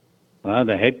 Well,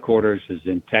 the headquarters is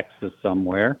in Texas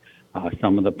somewhere.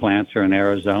 Some of the plants are in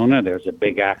Arizona. There's a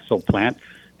big axle plant.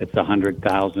 It's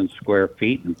 100,000 square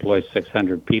feet, employs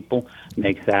 600 people,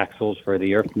 makes axles for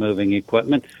the earth-moving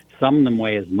equipment. Some of them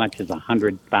weigh as much as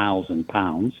 100,000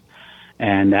 pounds,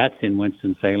 and that's in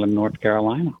Winston-Salem, North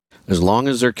Carolina. As long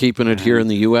as they're keeping it here in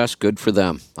the U.S., good for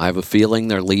them. I have a feeling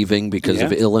they're leaving because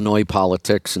of Illinois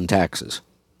politics and taxes.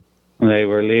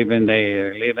 They're leaving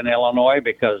Illinois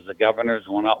because the governors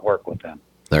will not work with them.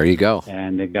 There you go.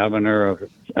 And the governor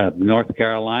of North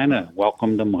Carolina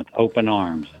welcomed them with open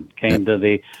arms and came to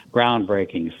the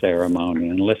groundbreaking ceremony,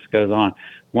 and the list goes on.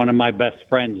 One of my best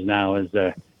friends now is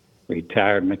a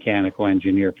retired mechanical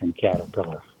engineer from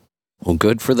Caterpillar. Well,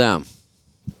 good for them.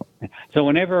 So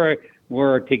whenever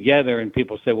we're together and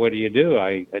people say, what do you do?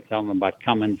 I tell them about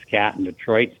Cummins Cat in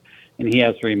Detroit, and he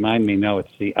has to remind me, no,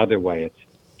 it's the other way. It's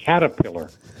Caterpillar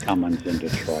Cummins in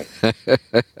Detroit.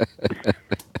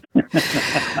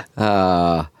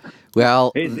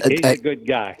 Well, he's a good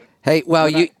guy. Hey,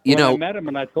 well, when I met him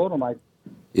and I told him I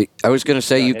was going to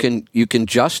say you can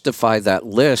justify that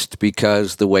list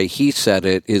because the way he said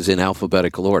it is in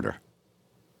alphabetical order.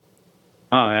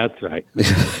 Oh, that's right.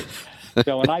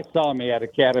 So when I saw him, he had a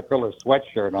Caterpillar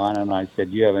sweatshirt on, and I said,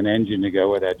 "You have an engine to go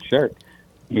with that shirt."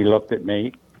 He looked at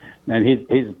me, and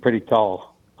he's a pretty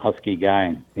tall, husky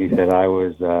guy. He said, "I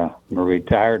was a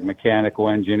retired mechanical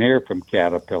engineer from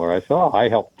Caterpillar." I said, "Oh, I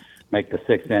helped make the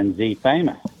 6NZ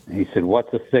famous." And he said,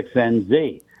 "What's a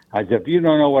 6NZ?" I said, "If you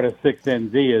don't know what a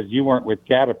 6NZ is, you weren't with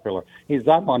Caterpillar." He said,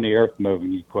 "I'm on the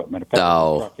earth-moving equipment. If that's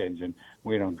a truck engine,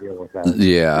 we don't deal with that."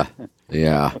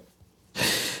 Yeah.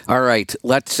 All right,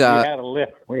 let's. We had a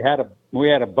lift. We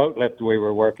had a boat lift we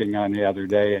were working on the other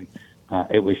day, and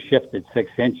it was shifted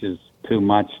 6 inches too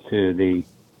much to the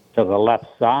left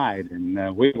side,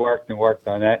 and we worked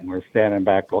on that, and we're standing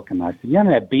back looking. I said,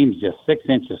 that beam's just 6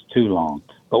 inches too long,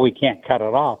 but we can't cut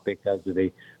it off because of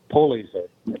the pulleys.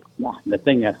 The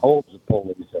thing that holds the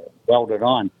pulleys are welded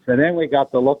on. So then we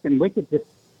got to look, and we could just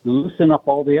loosen up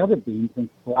all the other beams and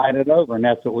slide it over, and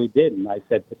that's what we did. And I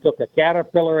said, it took a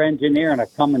Caterpillar engineer and a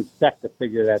Cummins tech to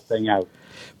figure that thing out.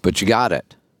 But you got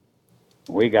it.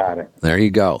 We got it. There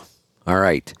you go. All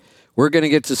right. We're going to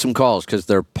get to some calls because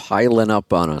they're piling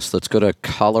up on us. Let's go to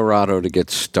Colorado to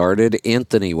get started.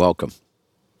 Anthony, welcome.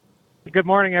 Good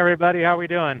morning, everybody. How are we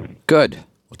doing? Good.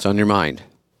 What's on your mind?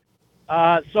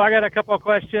 So I got a couple of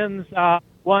questions.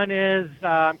 One is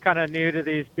I'm kind of new to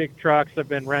these big trucks. I've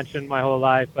been wrenching my whole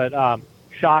life, but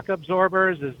shock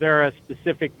absorbers, is there a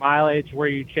specific mileage where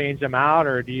you change them out,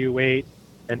 or do you wait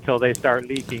until they start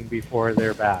leaking before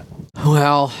they're bad?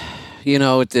 Well,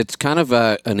 it's kind of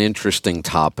an interesting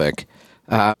topic.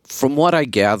 From what I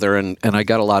gather, and I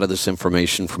got a lot of this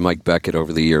information from Mike Beckett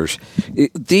over the years,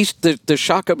 the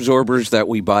shock absorbers that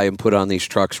we buy and put on these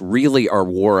trucks really are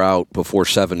wore out before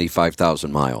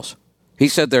 75,000 miles. He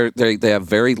said they have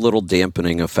very little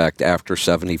dampening effect after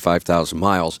 75,000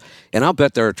 miles, and I'll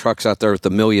bet there are trucks out there with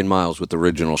 1 million miles with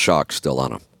original shocks still on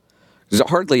them. Because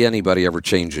hardly anybody ever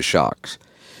changes shocks.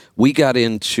 We got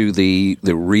into the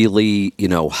really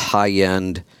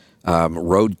high-end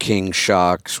Road King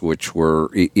shocks, which were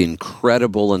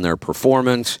incredible in their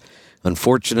performance.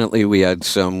 Unfortunately, we had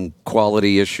some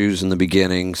quality issues in the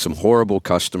beginning, some horrible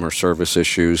customer service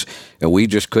issues, and we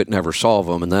just couldn't ever solve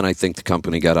them. And then I think the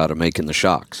company got out of making the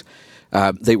shocks.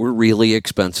 They were really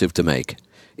expensive to make.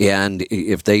 And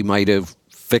if they might have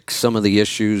fixed some of the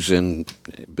issues and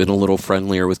been a little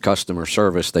friendlier with customer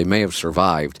service, they may have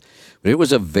survived. But it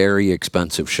was a very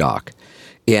expensive shock.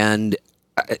 And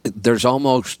there's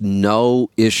almost no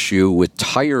issue with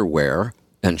tire wear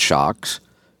and shocks.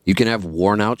 You can have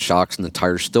worn out shocks and the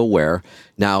tires still wear.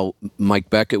 Now, Mike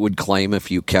Beckett would claim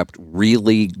if you kept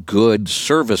really good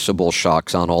serviceable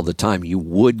shocks on all the time, you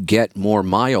would get more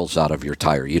miles out of your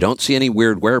tire. You don't see any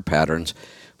weird wear patterns,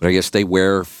 but I guess they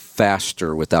wear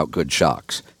faster without good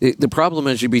shocks. The problem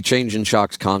is you'd be changing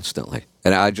shocks constantly,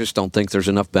 and I just don't think there's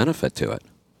enough benefit to it.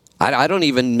 I don't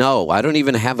even know. I don't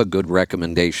even have a good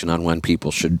recommendation on when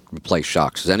people should replace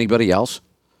shocks. Does anybody else?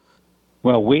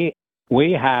 Well, we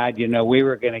had, we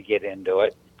were going to get into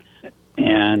it,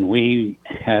 and we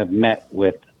have met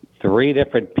with 3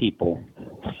 different people.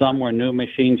 Some were new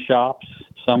machine shops.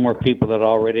 Some were people that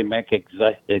already make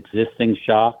existing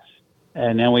shocks.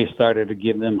 And then we started to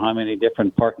give them how many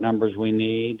different part numbers we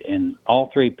need, and all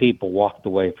 3 people walked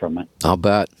away from it. I'll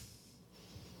bet.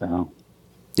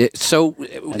 So,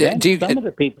 some of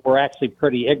the people were actually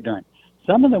pretty ignorant.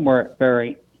 Some of them were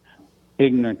very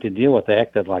ignorant to deal with. They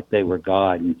acted like they were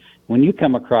God. And when you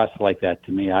come across like that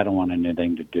to me, I don't want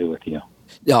anything to do with you.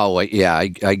 Oh, yeah,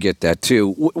 I get that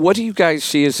too. What do you guys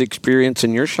see as experience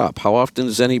in your shop? How often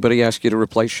does anybody ask you to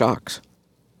replace shocks?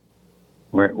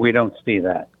 We don't see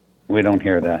that. We don't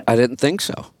hear that. I didn't think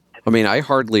so. I mean, I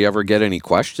hardly ever get any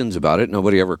questions about it.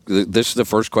 Nobody ever. This is the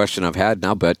first question I've had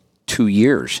now, but 2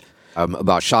 years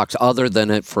about shocks. Other than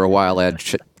it, for a while, I had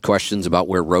questions about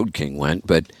where Road King went,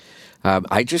 but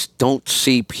I just don't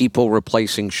see people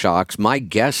replacing shocks. My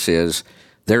guess is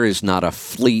there is not a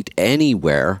fleet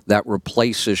anywhere that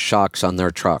replaces shocks on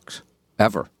their trucks,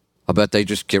 ever. I bet they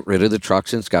just get rid of the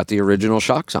trucks and it's got the original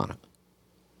shocks on it.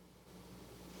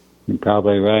 You're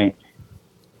probably right.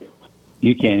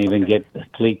 You can't even get the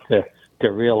fleet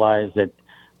to realize that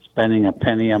spending a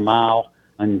penny a mile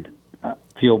on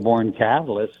fuel-borne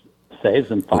catalyst saves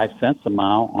them 5 cents a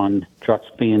mile on trucks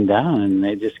being down, and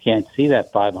they just can't see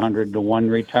that 500 to 1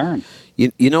 return.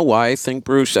 You know why I think,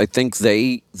 Bruce? I think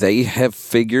they have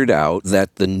figured out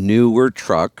that the newer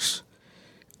trucks,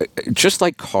 just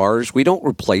like cars, we don't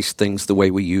replace things the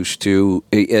way we used to,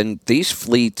 and these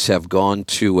fleets have gone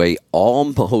to a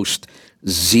almost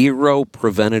zero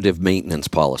preventative maintenance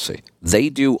policy. They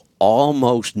do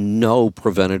almost no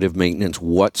preventative maintenance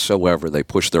whatsoever. They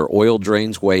push their oil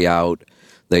drains way out.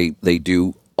 They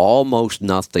do almost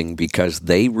nothing because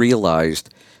they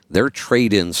realized their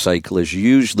trade-in cycle is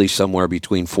usually somewhere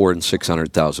between 400,000 and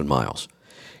 600,000 miles.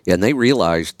 And they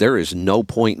realized there is no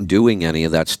point in doing any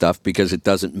of that stuff because it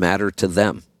doesn't matter to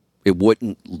them. It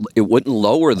wouldn't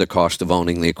lower the cost of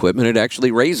owning the equipment. It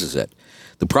actually raises it.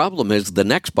 The problem is the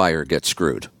next buyer gets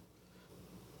screwed.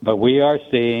 But we are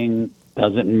seeing,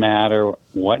 doesn't matter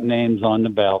what name's on the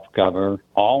valve cover,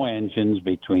 all engines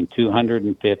between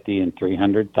 250 and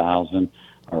 300,000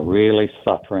 are really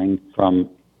suffering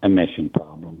from emission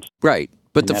problems. Right.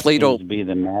 But the fleet will be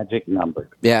the magic number.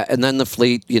 Yeah, and then the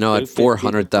fleet, at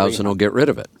 400,000 will get rid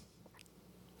of it.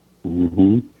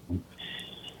 Mm-hmm.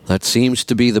 That seems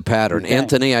to be the pattern. Okay.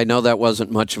 Anthony, I know that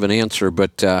wasn't much of an answer,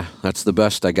 but that's the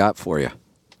best I got for you.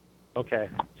 Okay.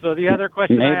 So the other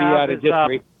question Maybe I you ought have to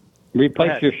is, just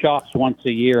replace your shocks once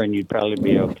a year, and you'd probably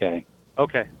be okay.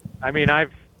 okay. I mean,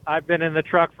 I've been in the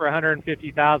truck for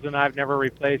 150,000. I've never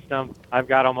replaced them. I've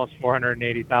got almost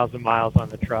 480,000 miles on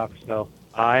the truck, so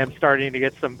I am starting to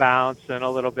get some bounce and a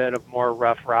little bit of more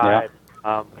rough ride.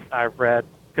 Yeah. I've read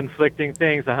conflicting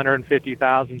things.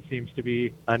 150,000 seems to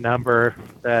be a number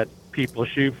that people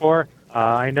shoot for.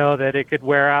 I know that it could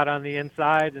wear out on the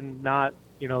inside and not,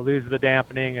 lose the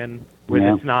dampening and when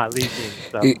it's not leaking.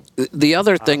 So the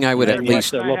other thing I would at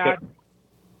least look at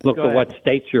what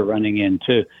states you're running in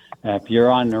too. If you're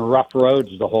on the rough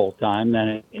roads the whole time,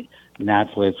 then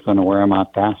naturally it's going to wear them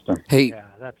out faster. Hey, yeah,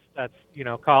 that's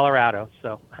Colorado.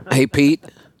 So hey, Pete.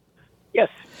 Yes.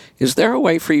 Is there a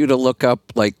way for you to look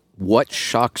up what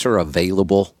shocks are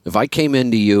available? If I came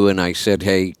into you and I said,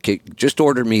 "Hey, just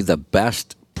order me the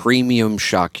best premium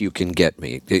shock you can get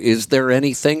me," is there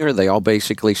anything, or are they all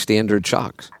basically standard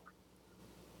shocks?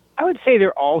 I would say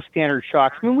they're all standard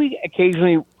shocks. I mean, we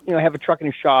occasionally, have a truck in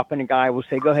a shop and a guy will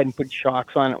say, "Go ahead and put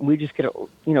shocks on it." And we just get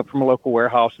it, from a local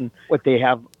warehouse and what they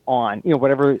have on.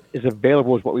 Whatever is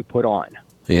available is what we put on.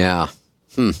 Yeah.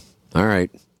 All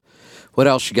right. What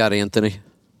else you got, Anthony?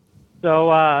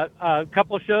 So a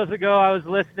couple shows ago, I was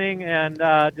listening, and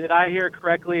did I hear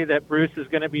correctly that Bruce is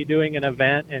going to be doing an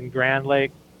event in Grand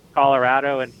Lake,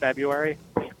 Colorado in February?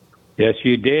 Yes,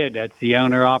 you did. That's the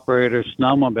owner-operator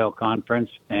snowmobile conference,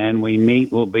 and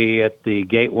we'll be at the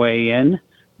Gateway Inn.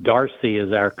 Darcy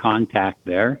is our contact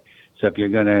there. So if you're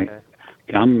going to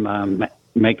come,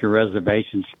 make your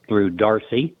reservations through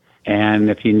Darcy.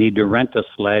 And if you need to rent a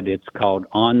sled, it's called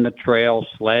On the Trail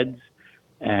Sleds,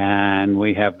 and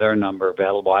we have their number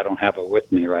available. I don't have it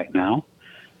with me right now,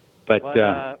 but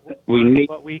we meet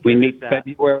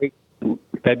February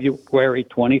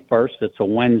 21st. It's a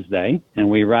Wednesday, and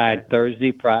we ride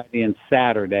Thursday, Friday, and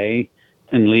Saturday,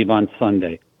 and leave on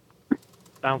Sunday.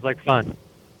 Sounds like fun.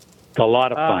 It's a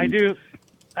lot of fun.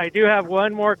 I do have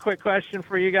one more quick question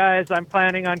for you guys. I'm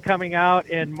planning on coming out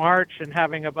in March and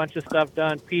having a bunch of stuff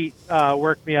done. Pete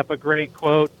worked me up a great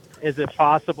quote. Is it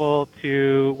possible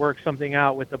to work something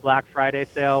out with the Black Friday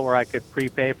sale where I could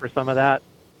prepay for some of that?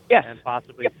 Yes. And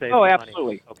possibly Yep. save Oh, some absolutely.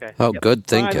 money? Okay. Oh, good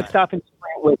thinking. Find the stuff and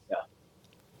share it with you.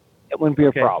 It wouldn't be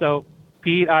a problem. So,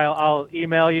 Pete, I'll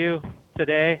email you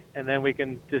today, and then we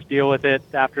can just deal with it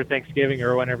after Thanksgiving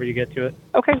or whenever you get to it.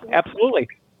 Okay, absolutely.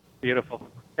 Beautiful.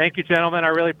 Thank you, gentlemen. I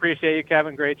really appreciate you,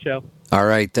 Kevin. Great show. All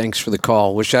right, thanks for the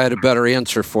call. Wish I had a better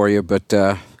answer for you, but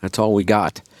that's all we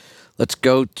got. Let's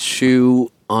go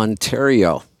to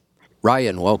Ontario.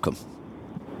 Ryan, welcome.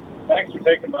 Thanks for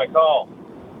taking my call.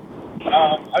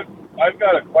 I've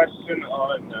got a question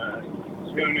on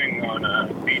tuning on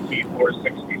a BT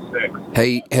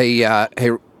 466. Hey,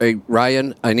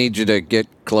 Ryan, I need you to get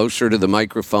closer to the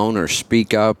microphone or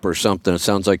speak up or something. It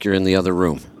sounds like you're in the other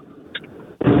room.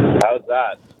 How's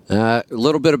that? A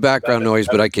little bit of background noise,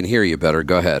 but I can hear you better.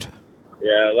 Go ahead.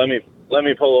 Yeah, let me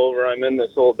pull over. I'm in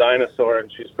this old dinosaur, and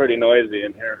she's pretty noisy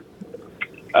in here.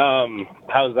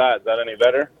 How's that? Is that any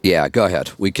better? Yeah, go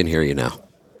ahead. We can hear you now.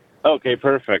 Okay,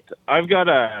 perfect. I've got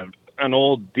an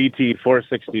old DT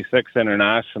 466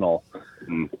 International.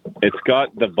 It's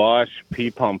got the Bosch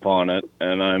P pump on it,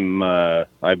 and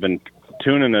I've been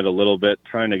tuning it a little bit,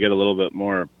 trying to get a little bit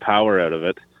more power out of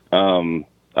it.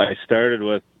 I started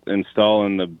with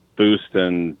installing the boost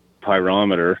and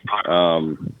pyrometer.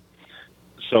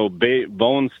 So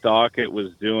bone stock, it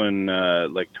was doing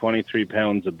like 23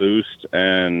 pounds of boost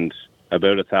and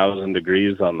about 1,000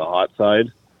 degrees on the hot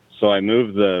side. So I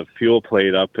moved the fuel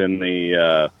plate up in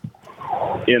the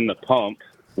pump,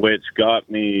 which got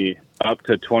me up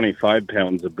to 25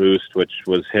 pounds of boost, which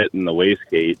was hitting the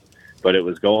wastegate, but it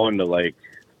was going to like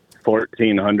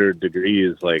 1,400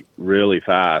 degrees, like really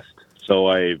fast. So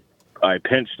I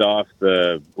pinched off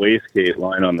the wastegate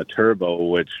line on the turbo,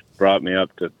 which brought me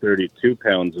up to 32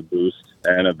 pounds of boost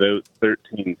and about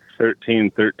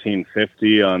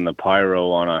 1350 on the pyro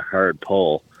on a hard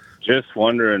pull. Just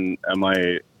wondering, am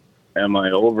I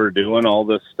overdoing all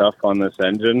this stuff on this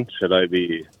engine? Should I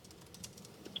be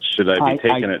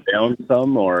taking it down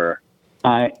some, or?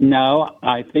 No,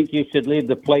 I think you should leave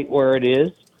the plate where it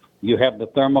is. You have the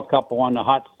thermocouple on the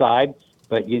hot side,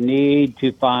 but you need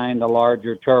to find a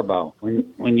larger turbo.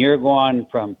 When you're going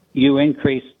you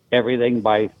increase everything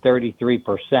by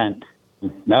 33%.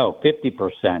 No,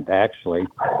 50% actually.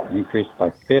 Increased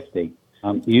by 50.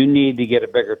 You need to get a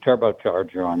bigger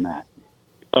turbocharger on that.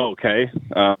 Okay.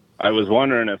 I was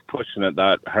wondering if pushing it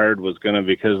that hard was going to,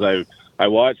 because I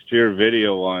watched your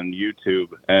video on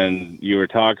YouTube and you were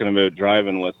talking about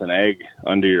driving with an egg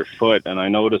under your foot, and I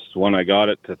noticed when I got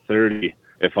it to 30,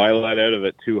 if I let out of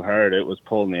it too hard, it was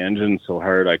pulling the engine so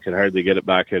hard I could hardly get it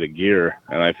back out of gear,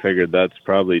 and I figured that's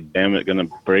probably, damn it, going to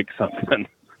break something.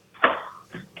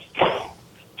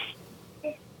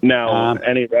 Now,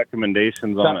 any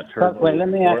recommendations on a turbo? Wait, let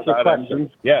me ask you a question.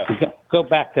 Engine? Yeah. Go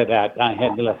back to that. I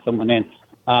had to let someone in.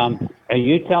 Are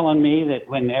you telling me that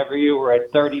whenever you were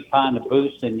at 30 pound of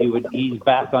boost and you would ease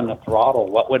back on the throttle,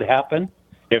 what would happen?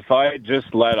 If I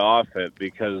just let off it,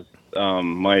 because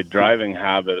my driving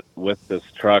habit with this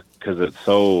truck, because it's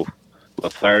so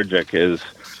lethargic, is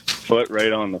foot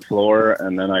right on the floor,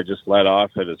 and then I just let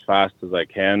off it as fast as I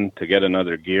can to get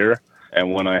another gear.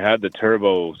 And when I had the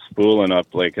turbo spooling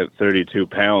up like at 32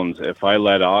 pounds, if I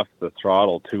let off the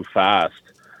throttle too fast,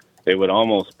 it would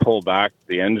almost pull back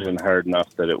the engine hard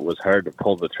enough that it was hard to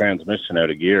pull the transmission out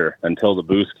of gear until the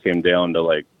boost came down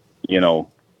to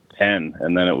 10,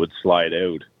 and then it would slide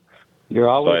out. You're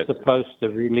always supposed to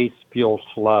release fuel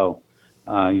slow.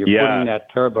 You're putting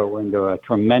that turbo into a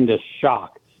tremendous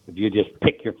shock if you just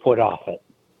pick your foot off it.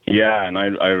 Yeah, and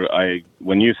I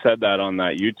when you said that on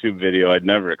that YouTube video, I'd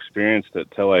never experienced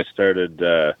it till I started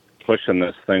pushing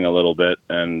this thing a little bit,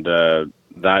 and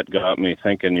that got me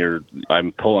thinking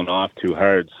I'm pulling off too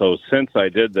hard. So since I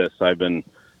did this, I've been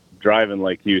driving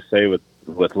like you say with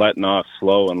letting off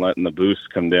slow and letting the boost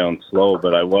come down slow,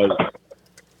 but I was.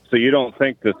 So you don't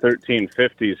think the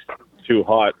 1350 is too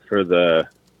hot for the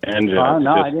engine? Oh,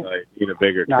 no, I need a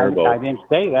bigger turbo. I didn't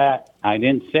say that.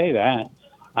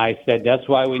 I said that's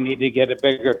why we need to get a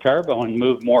bigger turbo and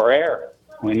move more air.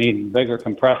 We need a bigger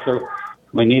compressor.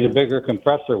 We need a bigger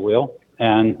compressor wheel,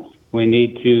 and we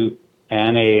need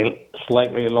and a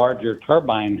slightly larger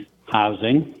turbine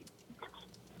housing.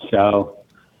 So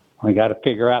we got to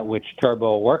figure out which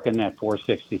turbo will work in that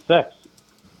 466.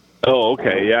 Oh,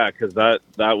 okay, yeah, because that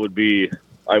would be.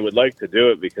 I would like to do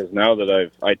it because now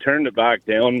that I turned it back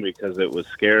down because it was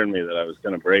scaring me that I was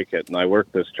going to break it, and I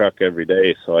work this truck every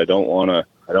day, so I don't want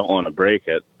to break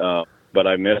it. But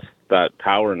I miss that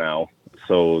power now,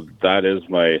 so that is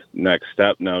my next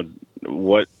step now.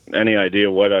 Any idea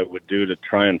what I would do to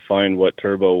try and find what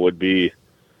turbo would be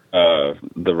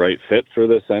the right fit for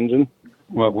this engine?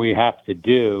 What we have to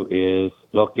do is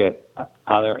look at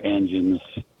other engines,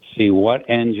 see what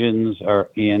engines are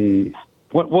in.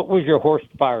 What was your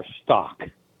horsepower stock?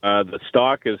 The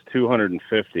stock is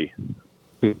 250.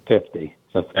 250.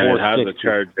 So and it has a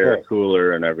charged air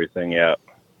cooler and everything, yeah.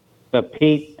 So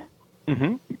Pete,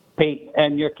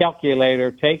 and your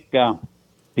calculator, take the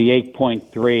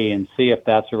 8.3 and see if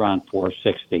that's around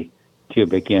 460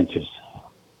 cubic inches.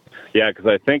 Yeah, because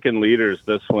I think in liters,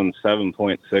 this one's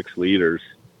 7.6 liters.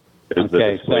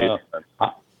 Okay, so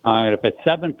if it's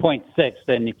 7.6,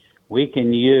 then we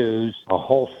can use a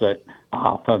Holset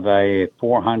off of a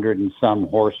 400 and some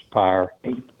horsepower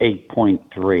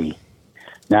 8.3.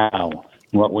 Now,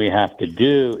 what we have to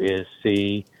do is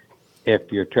see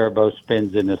if your turbo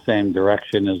spins in the same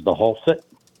direction as the Holset,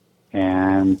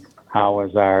 and how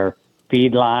is our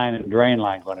feed line and drain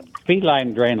line going to be. Feed line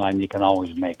and drain line you can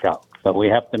always make up, but we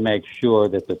have to make sure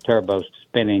that the turbo's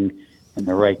spinning in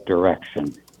the right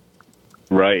direction.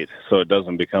 Right, so it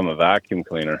doesn't become a vacuum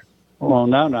cleaner. Well,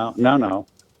 no.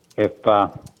 If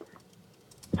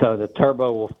so, the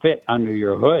turbo will fit under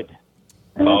your hood,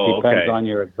 and it depends on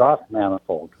your exhaust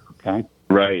manifold. Okay.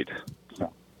 Right.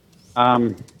 So,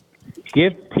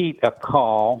 give Pete a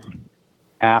call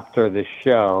after the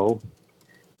show,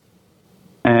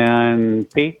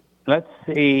 and Pete, let's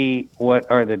see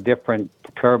what are the different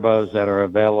turbos that are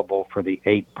available for the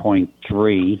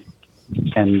 8.3,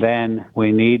 and then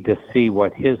we need to see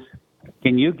what his.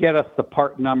 Can you get us the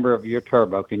part number of your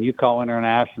turbo? Can you call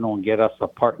International and get us a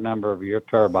part number of your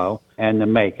turbo and the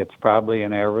make? It's probably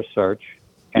an Air Research.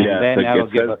 And then that'll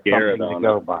give us something to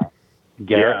go by.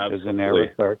 Garrett is an Air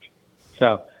Research.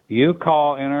 So you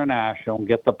call International and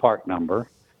get the part number.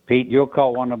 Pete, you'll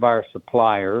call one of our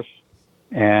suppliers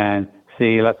and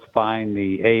see, let's find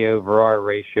the A over R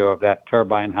ratio of that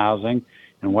turbine housing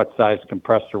and what size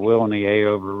compressor wheel and the A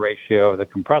over ratio of the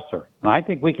compressor. And I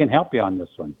think we can help you on this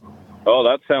one. Oh,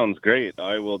 that sounds great.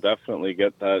 I will definitely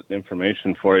get that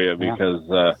information for you because,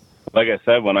 like I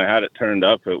said, when I had it turned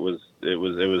up, it was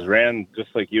ran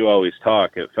just like you always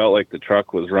talk. It felt like the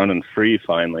truck was running free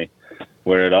finally,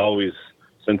 where it always,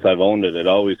 since I've owned it, it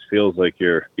always feels like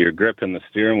you're gripping the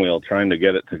steering wheel trying to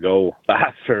get it to go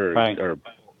faster or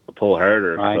pull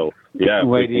harder. Right. So yeah,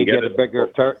 wait till you get a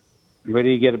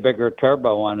bigger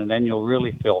turbo on, and then you'll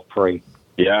really feel free.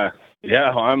 Yeah.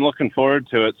 Yeah, well, I'm looking forward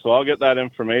to it. So I'll get that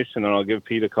information, and I'll give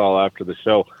Pete a call after the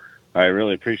show. I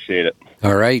really appreciate it.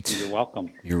 All right. You're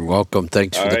welcome. You're welcome.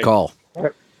 Thanks for the call.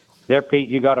 There, Pete,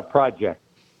 you got a project.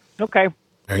 Okay.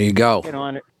 There you go. Get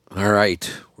on it. All right.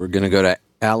 We're going to go to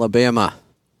Alabama.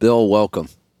 Bill, welcome.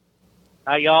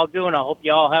 How y'all doing? I hope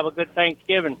y'all have a good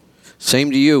Thanksgiving. Same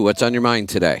to you. What's on your mind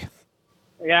today?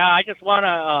 Yeah, I just want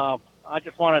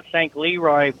to thank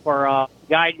Leroy for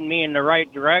guiding me in the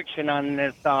right direction on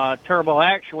this turbo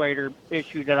actuator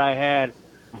issue that I had.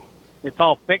 It's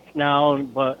all fixed now,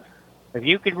 but if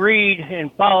you could read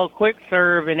and follow Quick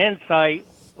Serve and Insight,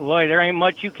 boy, there ain't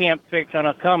much you can't fix on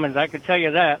a Cummins. I can tell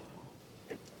you that.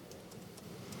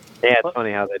 Yeah, it's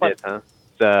funny how they did, huh?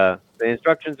 The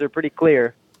instructions are pretty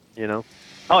clear, you know.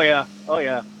 Oh yeah.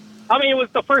 I mean, it was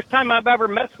the first time I've ever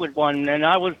messed with one, and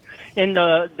I was in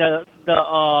the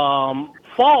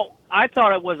fault. I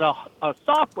thought it was a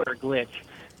software glitch.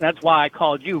 That's why I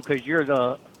called you, because you're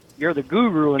the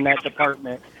guru in that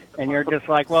department, and you're just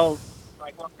like, well,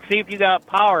 see if you got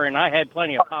power, and I had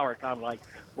plenty of power. So I'm like,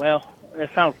 well, it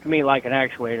sounds to me like an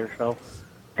actuator. So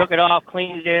took it off,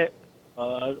 cleaned it,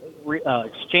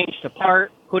 exchanged the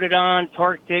part, put it on,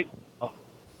 torqued it,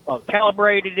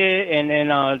 calibrated it, and then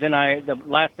the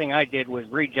last thing I did was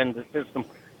regen the system.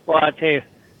 Well, I tell you,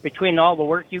 between all the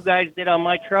work you guys did on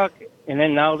my truck and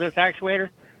then now this actuator,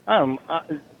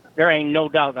 there ain't no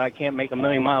doubt that I can't make 1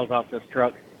 million miles off this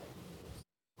truck.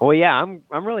 Well, yeah, I'm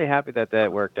really happy that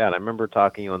that worked out. I remember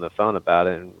talking to you on the phone about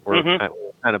it, and we're Mhm.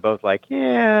 kind of both like,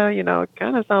 yeah, it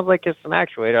kind of sounds like it's an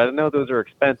actuator. I know those are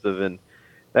expensive, and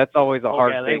that's always a Oh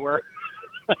hard yeah, they thing. were.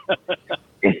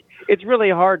 It's really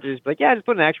hard to just be like, yeah, just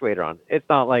put an actuator on. It's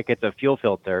not like it's a fuel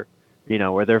filter,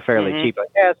 where they're fairly Mhm. cheap. Like,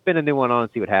 yeah, spin a new one on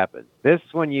and see what happens. This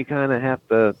one you kind of have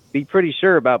to be pretty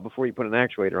sure about before you put an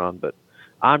actuator on. But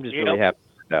I'm just really Yep. happy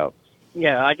it worked out.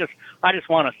 Yeah, I just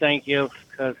want to thank you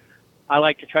because I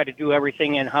like to try to do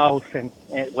everything in house, and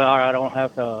well, I don't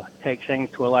have to take things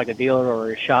to like a dealer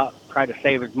or a shop. Try to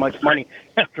save as much money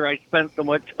after I spent so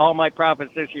much. All my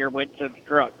profits this year went to the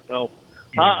truck, so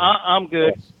I'm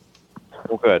good.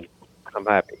 Well, good. I'm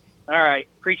happy. All right,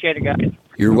 appreciate it, guys.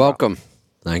 You're welcome.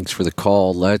 Thanks for the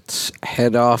call. Let's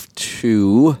head off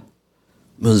to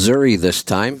Missouri this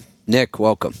time. Nick,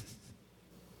 welcome.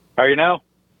 How are you now?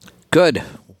 Good.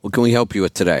 What can we help you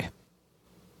with today?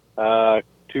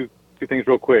 Two things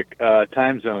real quick.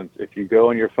 Time zones. If you go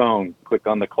on your phone, click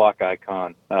on the clock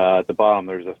icon. At the bottom,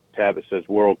 there's a tab that says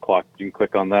World Clock. You can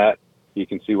click on that. You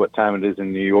can see what time it is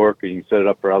in New York, or you can set it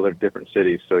up for other different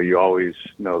cities, so you always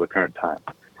know the current time.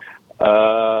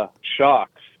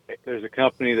 Shocks. There's a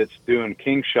company that's doing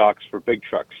King shocks for big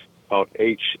trucks called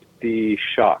HD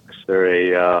Shocks.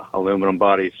 They're a aluminum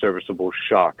body serviceable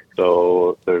shock.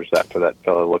 So there's that for that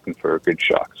fellow looking for good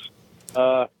shocks.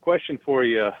 Question for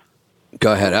you.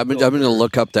 Go ahead. I'm going to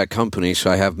look up that company so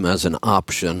I have them as an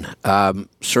option.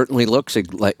 Certainly looks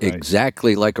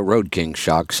exactly like a Road King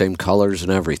shock, same colors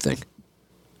and everything.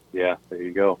 Yeah, there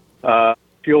you go.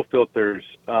 Fuel filters.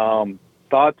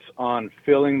 Thoughts on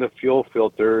filling the fuel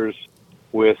filters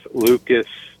with Lucas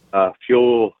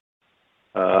fuel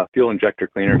injector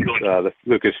cleaner, the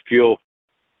Lucas fuel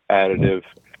additive,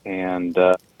 and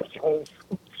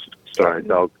sorry,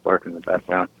 dog barking in the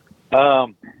background.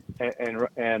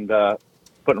 And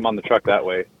putting them on the truck that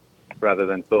way, rather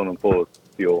than filling them full of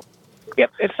fuel.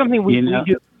 Yep, it's something we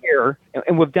do here,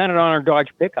 and we've done it on our Dodge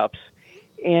pickups.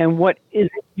 And what is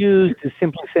used is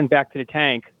simply sent back to the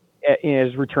tank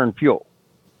as return fuel.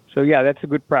 So yeah, that's a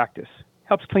good practice.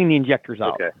 Helps clean the injectors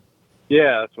out. Okay.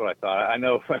 Yeah, that's what I thought. I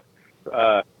know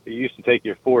you used to take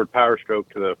your Ford Power Stroke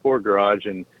to the Ford garage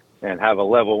and have a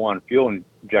level 1 fuel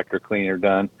injector cleaner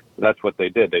done. That's what they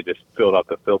did. They just filled up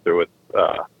the filter with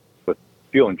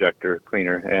fuel injector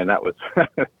cleaner, and that was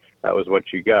that was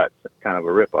what you got. Kind of a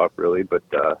ripoff, really. But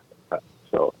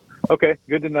so okay,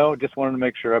 good to know. Just wanted to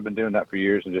make sure. I've been doing that for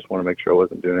years, and just want to make sure I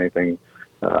wasn't doing anything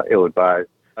ill-advised.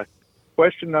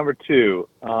 Question number 2.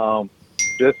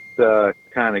 Just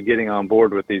kind of getting on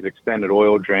board with these extended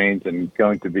oil drains and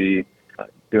going to be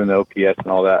doing the OPS and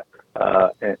all that,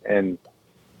 and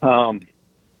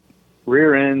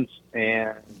rear ends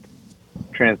and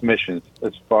transmissions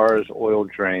as far as oil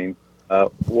drain.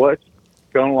 What's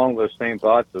going along those same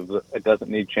thoughts of it doesn't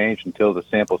need change until the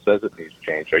sample says it needs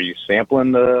change? Are you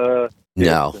sampling the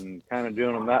No. and kind of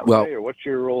doing them that Well- way, or what's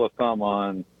your rule of thumb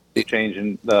on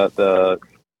changing the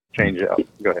change out?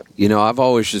 Go ahead. I've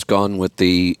always just gone with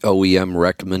the OEM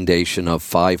recommendation of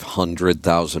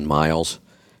 500,000 miles.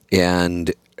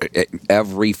 And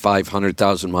every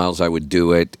 500,000 miles I would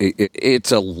do it.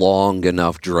 It's a long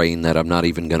enough drain that I'm not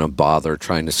even going to bother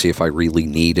trying to see if I really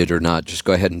need it or not. Just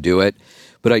go ahead and do it.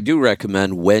 But I do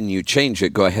recommend when you change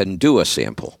it, go ahead and do a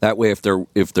sample. That way,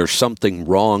 if there's something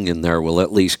wrong in there, we'll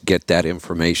at least get that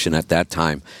information at that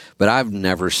time. But I've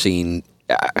never seen...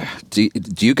 Do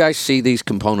you guys see these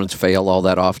components fail all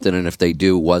that often? And if they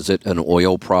do, was it an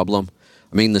oil problem?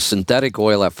 I mean, the synthetic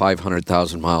oil at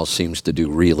 500,000 miles seems to do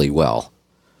really well.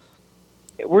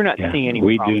 We're not seeing any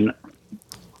we problems.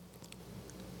 do.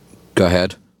 Go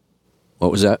ahead.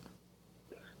 What was that?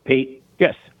 Pete,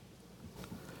 Yes.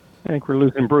 I think we're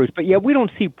losing Bruce. But yeah, we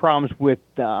don't see problems with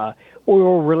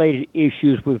oil-related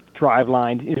issues with drive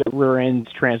lines, rear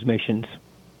ends, transmissions.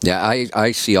 Yeah,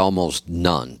 I see almost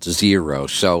none, 0.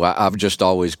 So I've just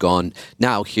always gone.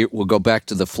 Now, here we'll go back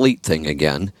to the fleet thing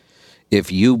again.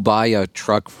 If you buy a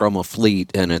truck from a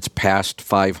fleet and it's past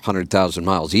 500,000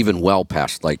 miles, even well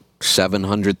past like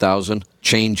 700,000,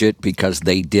 change it because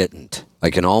they didn't. I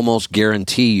can almost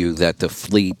guarantee you that the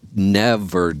fleet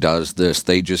never does this.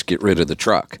 They just get rid of the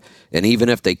truck. And even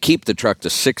if they keep the truck to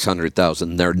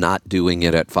 600,000, they're not doing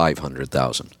it at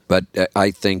 500,000. But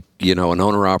I think, an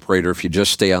owner-operator, if you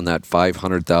just stay on that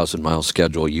 500,000 mile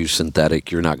schedule, use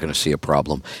synthetic, you're not going to see a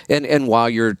problem. And while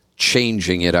you're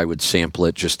changing it, I would sample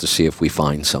it just to see if we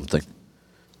find something.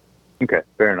 Okay,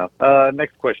 fair enough.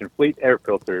 Next question. Fleet air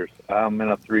filters. I'm in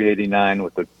a 389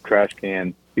 with a trash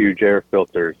can, huge air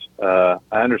filters. I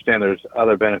understand there's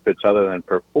other benefits other than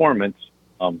performance,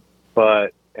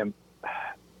 but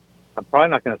I'm probably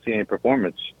not going to see any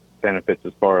performance benefits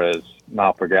as far as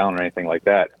mile per gallon or anything like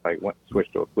that if I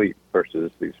switch to a fleet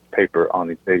versus these paper on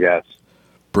these big ass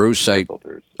Bruce,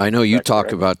 filters. I know you Is that talk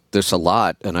correct? about this a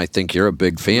lot, and I think you're a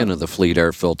big fan of the Fleet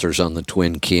air filters on the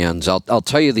twin cans. I'll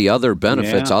tell you the other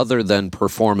benefits Yeah. other than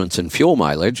performance and fuel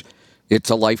mileage. It's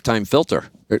a lifetime filter.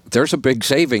 There's a big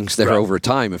savings there over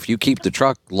time. If you keep the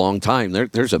truck long time,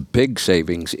 there's a big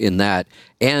savings in that.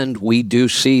 And we do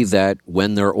see that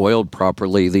when they're oiled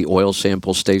properly, the oil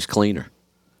sample stays cleaner.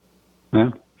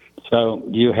 Yeah. So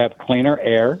you have cleaner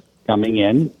air coming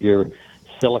in. Your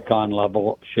silicon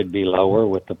level should be lower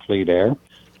with the Fleet Air,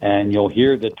 and you'll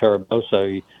hear the turbo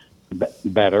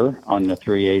better on the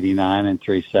 389 and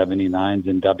 379s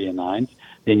and W9s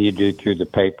than you do through the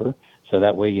paper. So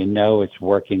that way you know it's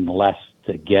working less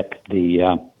to get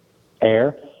the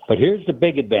air. But here's the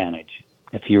big advantage.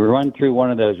 If you run through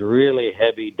one of those really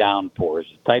heavy downpours,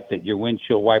 the type that your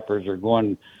windshield wipers are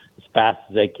going as fast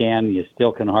as they can, you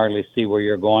still can hardly see where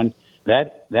you're going,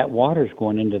 that water's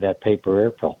going into that paper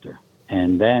air filter.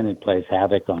 And then it plays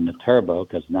havoc on the turbo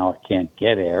because now it can't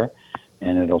get air,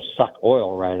 and it'll suck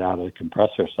oil right out of the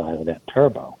compressor side of that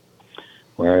turbo.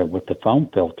 Where with the foam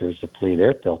filters, the Fleet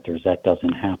air filters, that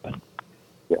doesn't happen.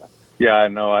 Yeah, I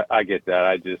know. I get that.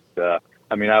 I just, I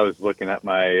was looking at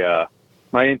my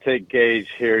my intake gauge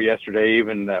here yesterday.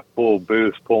 Even that full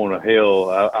boost pulling a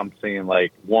hill, I'm seeing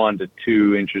like 1 to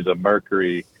 2 inches of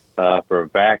mercury for a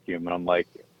vacuum, and I'm like,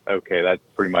 okay, that's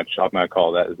pretty much. I'm gonna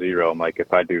call that zero. I'm like,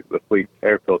 if I do the Fleet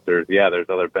air filters, yeah, there's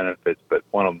other benefits, but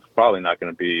one of them's probably not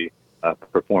going to be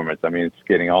performance. I mean, it's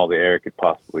getting all the air it could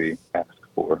possibly ask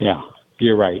for. Yeah,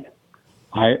 you're right.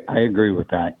 I agree with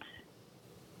that.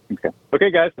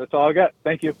 Okay, guys, that's all I got.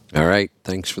 Thank you. All right.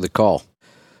 Thanks for the call.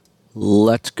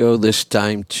 Let's go this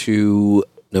time to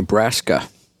Nebraska.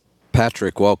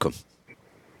 Patrick, welcome.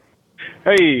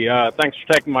 Hey, thanks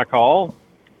for taking my call.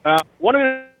 Wanted to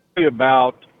ask you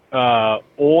about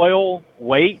oil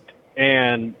weight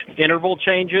and interval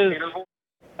changes.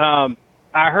 I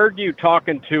heard you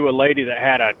talking to a lady that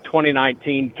had a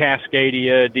 2019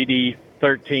 Cascadia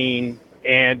DD13,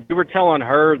 and you were telling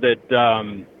her that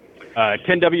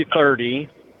 10W30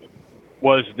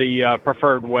 was the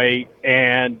preferred weight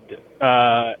and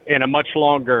in a much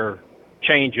longer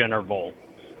change interval.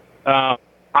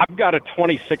 I've got a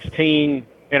 2016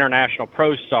 International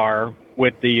ProStar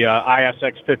with the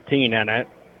ISX15 in it.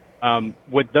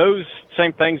 Would those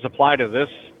same things apply to this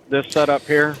setup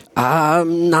here?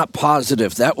 I'm not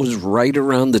positive. That was right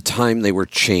around the time they were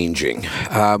changing.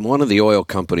 One of the oil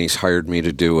companies hired me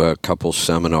to do a couple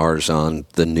seminars on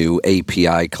the new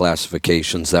API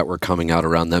classifications that were coming out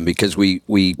around them, because we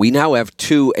now have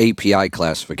 2 API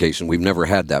classifications. We've never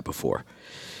had that before.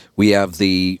 We have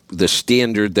the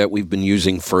standard that we've been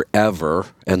using forever,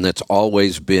 and that's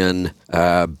always been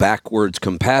backwards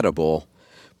compatible.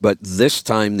 But this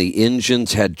time the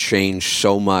engines had changed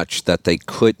so much that they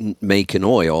couldn't make an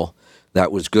oil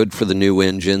that was good for the new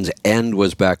engines and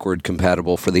was backward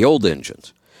compatible for the old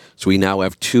engines. So we now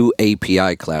have 2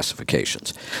 API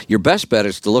classifications. Your best bet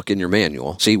is to look in your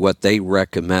manual, see what they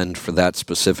recommend for that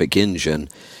specific engine.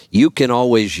 You can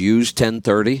always use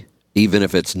 1030, even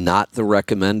if it's not the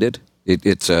recommended.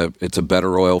 It's a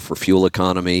better oil for fuel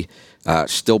economy.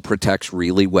 Still protects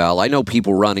really well. I know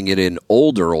people running it in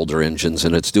older engines,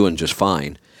 and it's doing just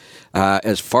fine.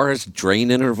 As far as drain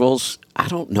intervals, I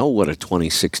don't know what a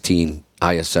 2016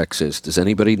 ISX is. Does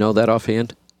anybody know that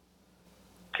offhand?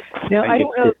 Now, I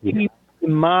don't know the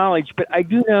mileage, but I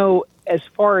do know as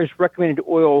far as recommended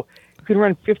oil, you can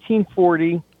run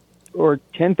 1540 or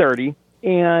 1030,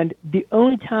 and the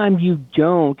only time you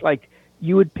don't, like,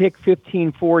 you would pick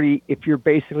 1540 if you're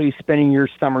basically spending your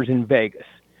summers in Vegas.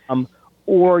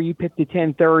 Or you pick the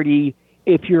 1030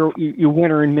 if you're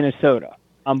winter in Minnesota.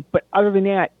 But other than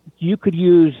that, you could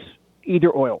use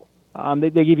either oil.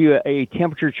 They give you a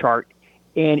temperature chart,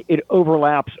 and it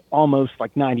overlaps almost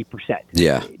like 90%.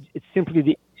 Yeah. It's simply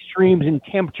the extremes in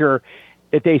temperature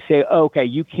that they say, oh, okay,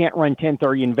 you can't run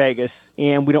 1030 in Vegas,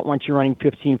 and we don't want you running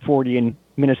 1540 in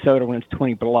Minnesota when it's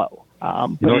 20 below.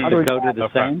 North Dakota the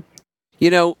same? You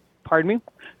know, pardon me?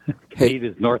 Hey,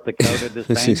 is North Dakota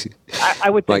the same? I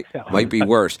would think so. Might be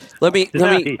worse. Let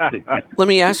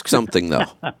me ask something though.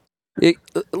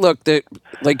 Look,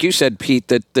 like you said, Pete,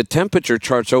 that the temperature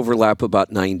charts overlap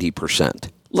about 90%.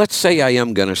 Let's say I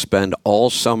am going to spend all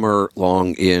summer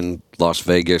long in Las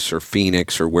Vegas or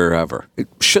Phoenix or wherever.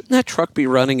 Shouldn't that truck be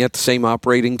running at the same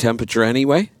operating temperature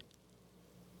anyway?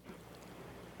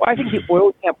 Well, I think the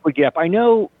oil temp would get up. I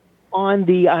know on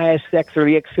the ISX or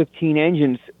the X15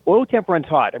 engines, oil temp runs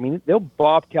hot. I mean, they'll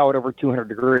bobtail it over 200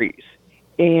 degrees.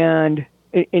 And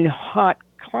in hot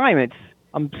climates,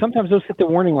 sometimes they'll set the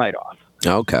warning light off.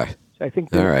 Okay. So I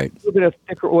think All right. a little bit of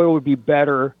thicker oil would be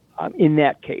better in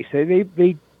that case. They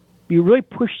really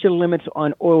push the limits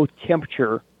on oil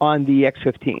temperature on the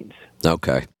X15s.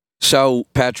 Okay. So,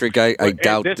 Patrick, I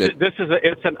doubt this that.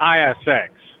 it's an ISX.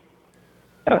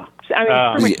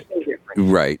 I mean, it's pretty much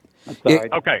different. Right.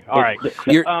 Okay, all right.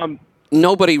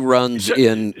 Nobody runs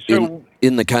in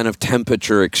the kind of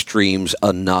temperature extremes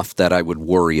enough that I would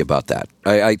worry about that.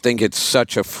 I think it's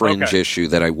such a fringe issue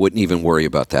that I wouldn't even worry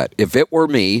about that. If it were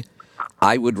me,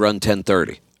 I would run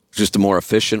 1030. Just a more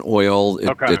efficient oil.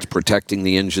 It's protecting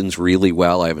the engines really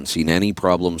well. I haven't seen any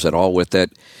problems at all with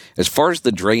it. As far as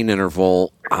the drain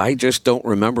interval, I just don't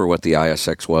remember what the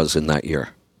ISX was in that year.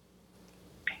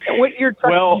 And what year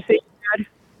truck did you say you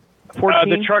had? 14?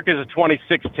 The truck is a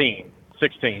 2016.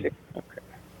 16. Okay.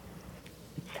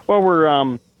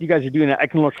 Well, you guys are doing that. I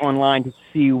can look online to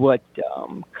see what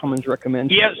Cummins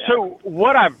recommends. Yeah, so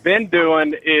what I've been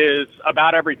doing is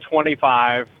about every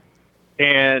 25,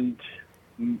 and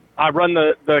I run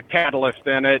the catalyst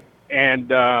in it,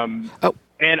 and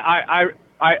I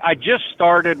just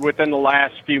started within the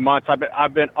last few months.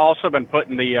 I've been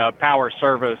putting the power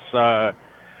service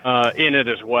in it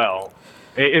as well.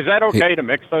 Is that okay to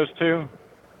mix those two?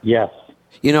 Yes.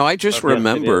 I just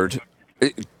remembered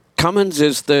Cummins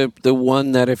is the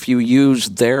one that if you use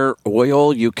their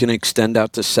oil, you can extend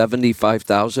out to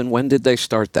 75,000. When did they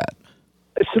start that?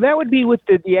 So that would be with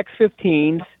the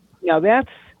X15s. Now that's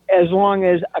as long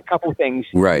as a couple things.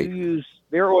 Right. You use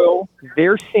their oil,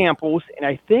 their samples, and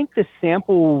I think the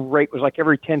sample rate was like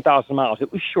every 10,000 miles.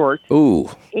 It was short. Ooh.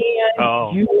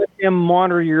 And you let them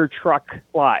monitor your truck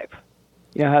live.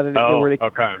 You know how where they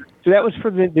okay. So that was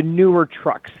for the newer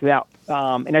trucks. That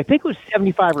and I think it was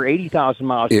 75 or 80,000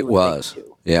 miles. It was.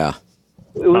 Yeah.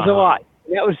 It was a lot.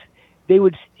 They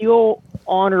would still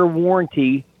honor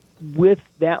warranty with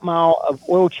that mile of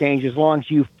oil change as long as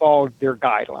you followed their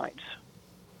guidelines.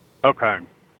 Okay.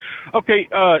 Okay,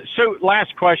 so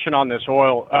last question on this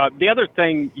oil. The other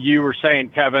thing you were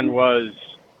saying, Kevin, was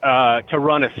to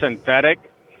run a synthetic.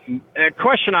 A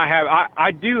question I have,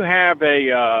 I do have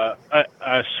a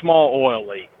small oil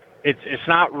leak. It's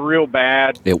not real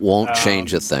bad. It won't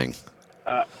change a thing.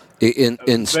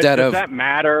 Does that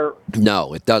matter?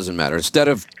 No, it doesn't matter. Instead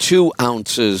of 2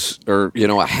 ounces or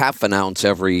a half an ounce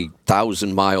every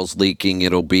 1,000 miles leaking,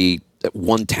 it'll be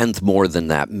 1/10 more than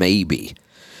that, maybe.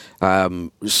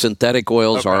 Synthetic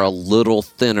oils are a little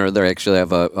thinner. They actually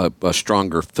have a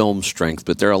stronger film strength,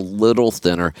 but they're a little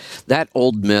thinner. That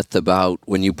old myth about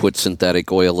when you put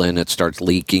synthetic oil in, it starts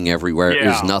leaking everywhere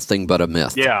is nothing but a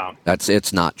myth. Yeah.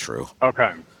 It's not true.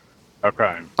 Okay.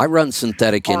 I run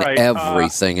synthetic in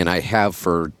everything, and I have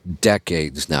for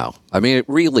decades now. I mean, it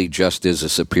really just is a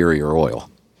superior oil.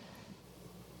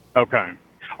 Okay.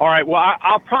 All right. Well,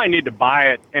 I'll probably need to buy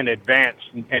it in advance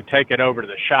and take it over to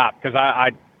the shop because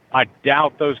I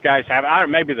doubt those guys have it.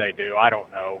 Maybe they do. I don't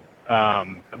know.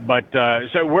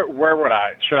 So where would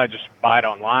should I just buy it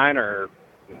online, or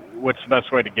what's the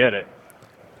best way to get it?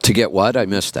 To get what? I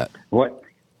missed that.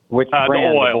 Which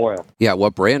brand of oil? Yeah,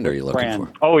 what brand are you looking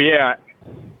for? Oh, yeah.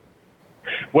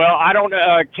 Well, I don't.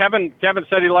 Kevin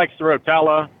said he likes the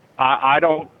Rotella. I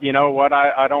don't. You know what?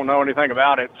 I don't know anything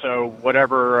about it. So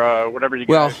whatever you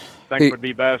guys think would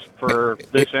be best for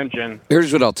this engine.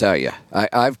 Here's what I'll tell you.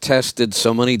 I've tested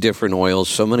so many different oils,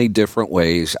 so many different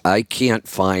ways. I can't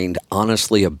find,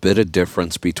 honestly, a bit of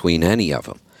difference between any of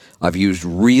them. I've used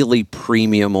really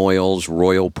premium oils,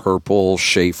 Royal Purple,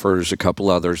 Schaefer's, a couple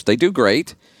others. They do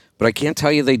great, but I can't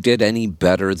tell you they did any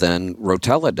better than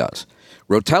Rotella does.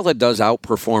 Rotella does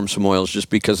outperform some oils just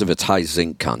because of its high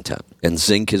zinc content, and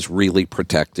zinc is really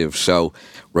protective. So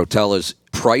Rotella's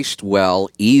priced well,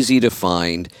 easy to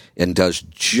find, and does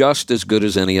just as good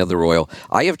as any other oil.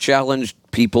 I have challenged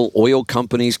people, oil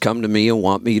companies come to me and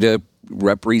want me to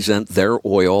represent their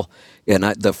oil, and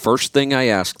the first thing I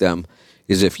ask them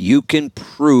is if you can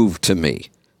prove to me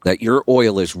that your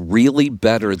oil is really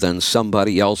better than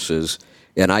somebody else's,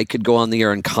 and I could go on the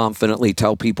air and confidently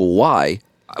tell people why,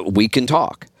 we can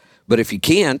talk. But if you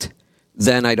can't,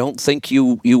 then I don't think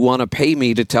you want to pay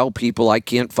me to tell people I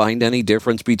can't find any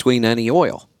difference between any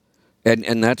oil.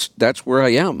 And that's where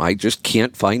I am. I just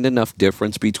can't find enough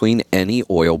difference between any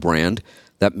oil brand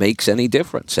that makes any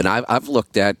difference. And I've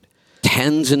looked at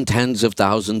tens and tens of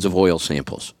thousands of oil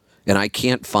samples, and I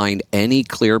can't find any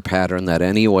clear pattern that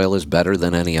any oil is better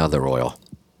than any other oil.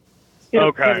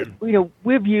 Okay.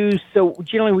 We've used, so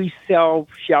generally we sell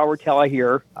Shell Rotella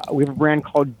here. We have a brand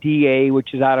called DA,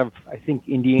 which is out of, I think,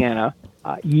 Indiana.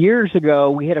 Years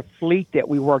ago, we had a fleet that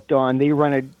we worked on. They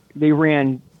ran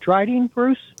Tridene,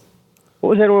 Bruce?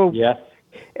 What was that oil? Yes,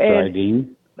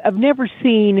 Tridene. I've never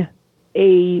seen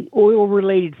a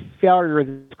oil-related failure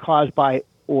that's caused by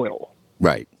oil.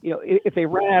 Right. If they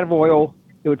ran out of oil,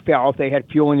 it would fail. If they had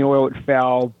fuel in the oil, it would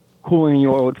fail. Cooling in the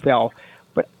oil would fail.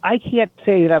 But I can't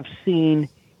say that I've seen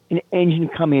an engine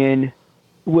come in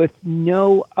with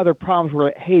no other problems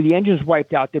where, hey, the engine's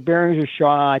wiped out, the bearings are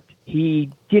shot, he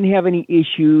didn't have any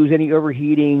issues, any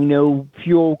overheating, no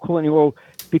fuel, cooling oil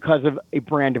because of a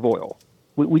brand of oil.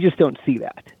 We just don't see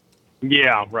that.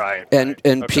 Yeah, right. And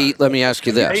Okay. Pete, let me ask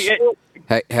you this.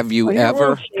 Have you Well,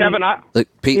 ever... Kevin,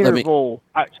 Pete, let me... Interval.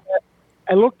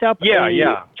 I looked up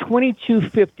Yeah.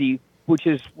 2250, which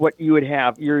is what you would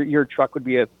have. Your truck would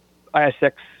be a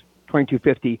ISX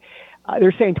 2250.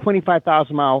 They're saying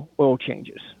 25,000-mile oil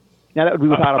changes. Now, that would be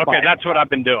without a Okay, bias. that's what I've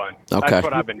been doing. Okay. That's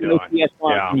what I've been doing.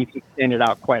 And you can extend it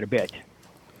out quite a bit.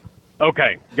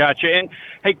 Okay, gotcha. And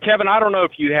hey, Kevin, I don't know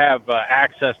if you have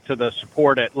access to the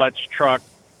support at Let's Truck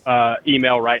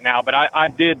email right now, but I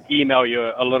did email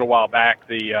you a little while back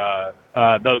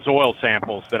those oil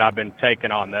samples that I've been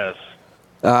taking on this.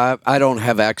 I don't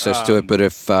have access to it, but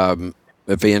if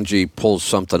Angie pulls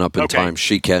something up in time,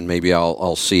 she can. Maybe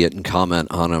I'll see it and comment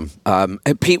on them.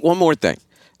 And Pete, one more thing,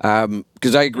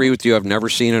 because I agree with you. I've never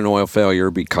seen an oil failure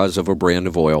because of a brand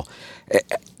of oil.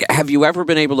 Have you ever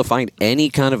been able to find any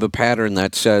kind of a pattern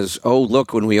that says, oh,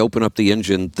 look, when we open up the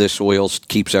engine, this oil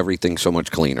keeps everything so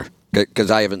much cleaner? Because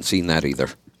I haven't seen that either.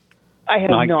 I have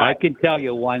not. I can tell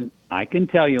you one. I can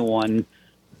tell you one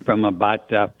from about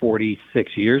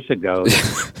 46 years ago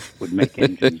that would make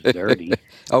engines dirty.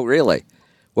 Oh, really?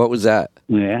 What was that?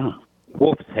 Yeah,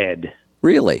 Wolf's Head.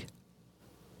 Really?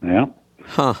 Yeah.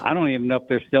 Huh. I don't even know if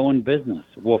they're still in business.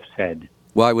 Wolf's Head.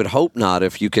 Well, I would hope not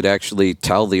if you could actually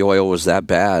tell the oil was that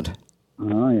bad.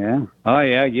 Oh, yeah. Oh,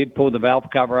 yeah. You'd pull the valve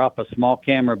cover off a small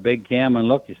cam or big cam and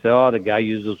look. You say, oh, the guy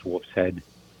uses Wolf's Head.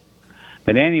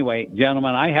 But anyway,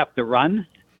 gentlemen, I have to run.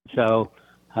 So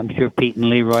I'm sure Pete and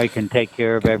Leroy can take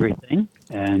care of everything.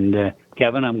 And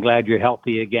Kevin, I'm glad you're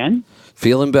healthy again.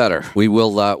 Feeling better. We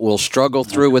will we'll struggle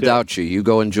through without you. You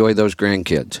go enjoy those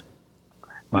grandkids.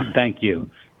 Well, thank you.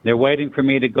 They're waiting for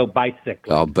me to go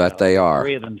bicycling. I'll bet they are.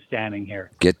 3 of them standing here.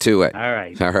 Get to it. All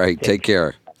right. All right. Take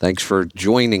care. Thanks for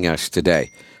joining us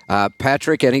today.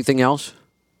 Patrick, anything else?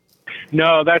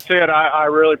 No, that's it. I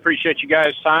really appreciate you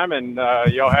guys' time, and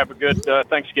y'all have a good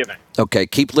Thanksgiving. Okay.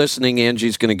 Keep listening.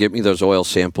 Angie's going to get me those oil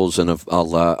samples, and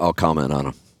I'll comment on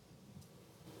them.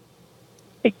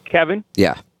 Hey, Kevin.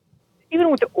 Yeah. Even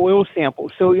with the oil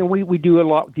samples, so we do a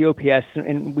lot with the OPS,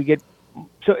 and we get.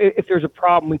 So if there's a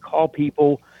problem, we call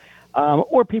people,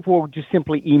 or people will just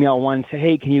simply email one and say,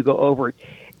 "Hey, can you go over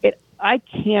it?" I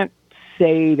can't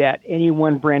say that any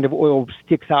one brand of oil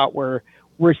sticks out where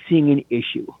we're seeing an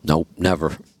issue. Nope,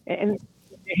 never. And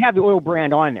they have the oil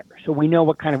brand on there, so we know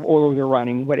what kind of oil they're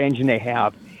running, what engine they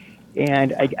have,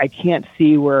 and I can't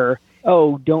see where.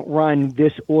 Oh, don't run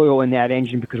this oil in that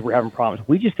engine because we're having problems.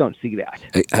 We just don't see that.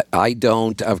 I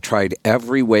don't. I've tried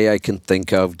every way I can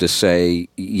think of to say,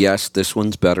 yes, this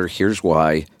one's better. Here's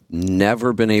why.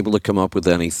 Never been able to come up with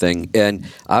anything. And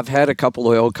I've had a couple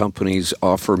oil companies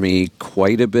offer me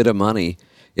quite a bit of money.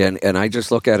 And I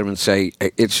just look at them and say,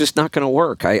 it's just not going to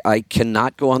work. I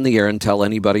cannot go on the air and tell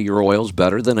anybody your oil's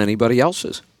better than anybody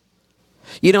else's.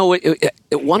 You know,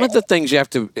 one of the things you have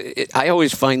to, I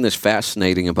always find this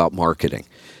fascinating about marketing.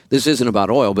 This isn't about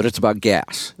oil, but it's about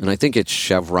gas. And I think it's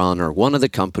Chevron or one of the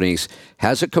companies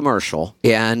has a commercial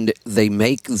and they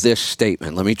make this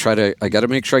statement. I got to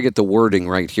make sure I get the wording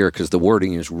right here because the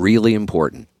wording is really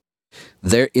important.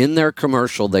 In their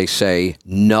commercial, they say,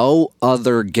 no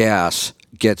other gas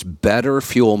gets better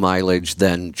fuel mileage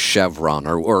than Chevron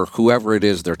or whoever it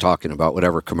is they're talking about,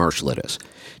 whatever commercial it is.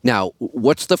 Now,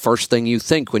 what's the first thing you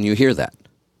think when you hear that?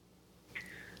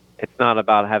 It's not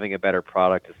about having a better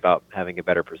product. It's about having a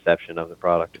better perception of the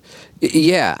product.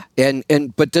 Yeah.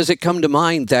 But does it come to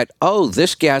mind that, oh,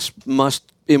 this gas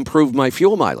must improve my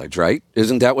fuel mileage, right?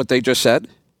 Isn't that what they just said?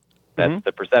 That's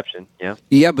the perception, yeah.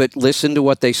 Yeah, but listen to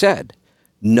what they said.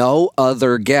 No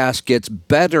other gas gets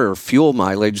better fuel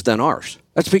mileage than ours.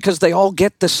 That's because they all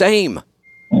get the same.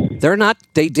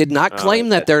 They did not claim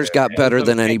that theirs got better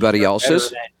than anybody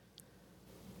else's.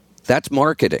 That's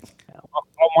marketing.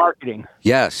 All marketing.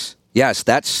 Yes,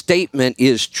 that statement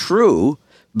is true,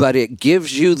 but it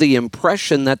gives you the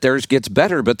impression that theirs gets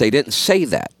better, but they didn't say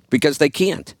that because they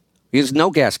can't. Because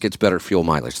no gas gets better fuel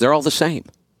mileage. They're all the same.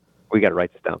 We got to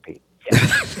write this down, Pete.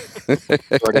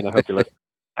 Jordan, I hope you listen.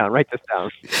 Write this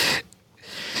down.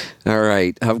 All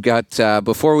right. I've got,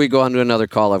 before we go on to another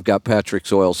call, I've got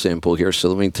Patrick's oil sample here, so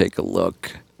let me take a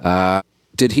look.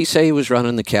 Did he say he was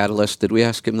running the catalyst? Did we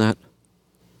ask him that?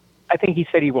 I think he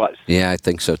said he was. Yeah, I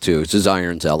think so too. His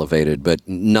iron's elevated, but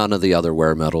none of the other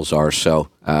wear metals are, so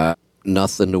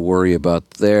nothing to worry about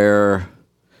there.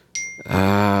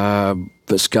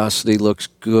 Viscosity looks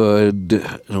good.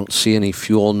 I don't see any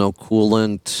fuel, no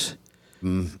coolant.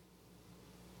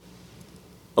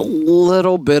 A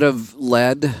little bit of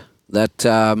lead.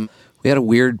 That we had a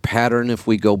weird pattern if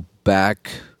we go back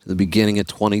to the beginning of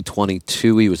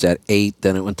 2022. He was at 8,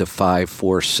 then it went to 5,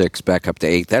 4, 6, back up to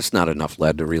 8. That's not enough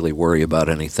lead to really worry about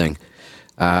anything.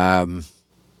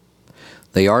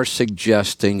 They are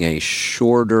suggesting a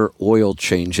shorter oil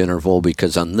change interval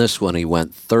because on this one he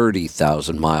went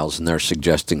 30,000 miles and they're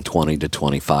suggesting 20 to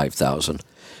 25,000.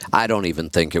 I don't even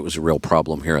think it was a real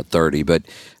problem here at 30, but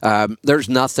there's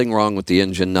nothing wrong with the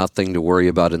engine, nothing to worry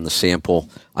about in the sample.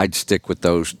 I'd stick with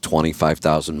those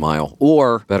 25,000 mile,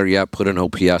 or better yet, put an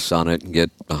OPS on it and get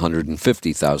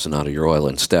 150,000 out of your oil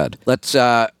instead. Let's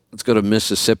go to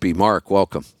Mississippi. Mark,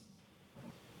 welcome.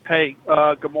 Hey,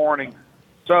 good morning.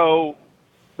 So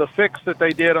the fix that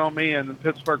they did on me in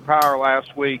Pittsburgh Power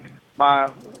last week,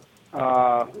 my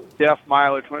DEF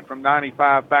mileage went from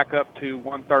 95 back up to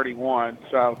 131.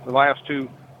 So the last two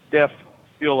DEF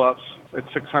fuel ups at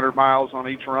 600 miles on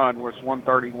each run was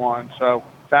 131. So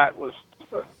that was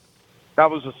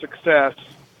a success.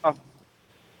 So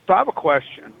I have a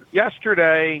question.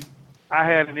 Yesterday, I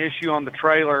had an issue on the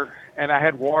trailer, and I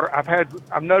had water.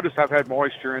 I've noticed I've had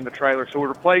moisture in the trailer. So we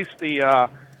replaced the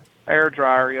air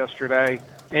dryer yesterday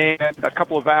and a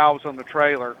couple of valves on the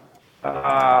trailer.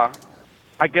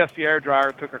 I guess the air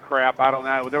dryer took a crap. I don't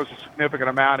know. There was a significant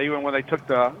amount. Even when they took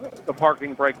the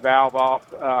parking brake valve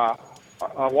off,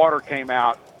 water came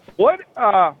out. What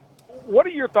are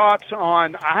your thoughts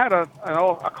on? I had a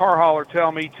car hauler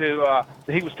tell me that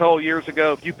he was told years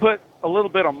ago, if you put a little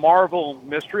bit of Marvel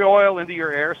mystery oil into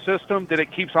your air system, that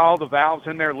it keeps all the valves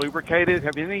in there lubricated.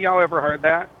 Have any of y'all ever heard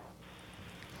that?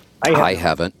 I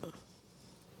haven't.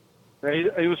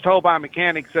 He was told by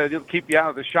mechanics that it'll keep you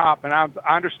out of the shop, and I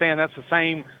understand that's the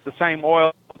same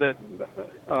oil that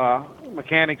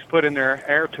mechanics put in their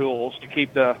air tools to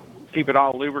keep it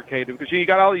all lubricated. Because you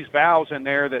got all these valves in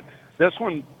there that this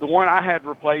one, the one I had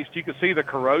replaced, you could see the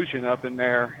corrosion up in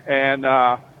there, and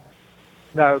that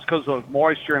was because of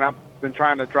moisture. And I've been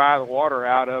trying to dry the water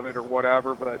out of it or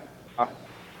whatever, but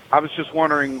I was just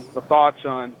wondering the thoughts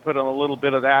on putting a little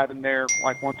bit of that in there,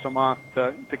 like once a month,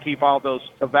 to keep all the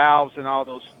valves and all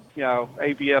those,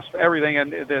 ABS, everything,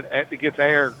 and that gets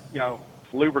air,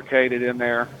 lubricated in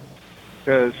there.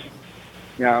 Because,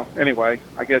 anyway,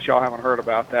 I guess y'all haven't heard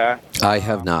about that. I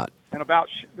have not. And about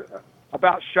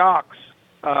shocks,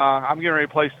 I'm getting ready to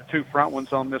replace the two front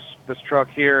ones on this truck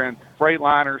here, and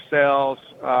Freightliner sells.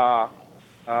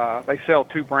 They sell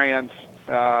two brands.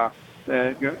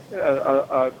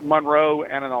 Monroe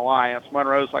and an Alliance.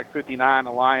 Monroe's like 59,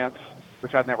 Alliance,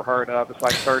 which I'd never heard of. It's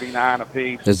like 39 a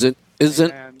piece. Isn't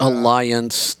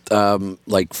Alliance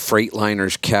like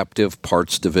Freightliner's captive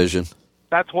parts division?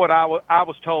 That's what I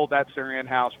was told. That's their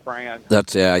in-house brand.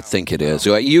 I think it is.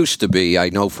 It used to be. I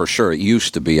know for sure it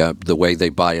used to be the way they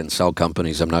buy and sell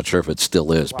companies. I'm not sure if it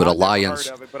still is, but Alliance.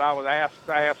 Never heard of it, but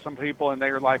I asked some people, and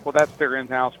they were like, "Well, that's their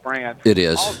in-house brand." It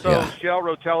is. Also, Shell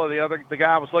Rotella. The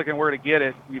guy was looking where to get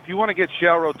it. If you want to get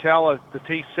Shell Rotella, the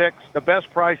T6, the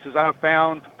best prices I've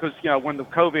found, because when the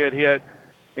COVID hit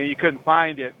and you couldn't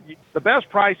find it, the best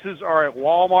prices are at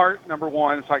Walmart. Number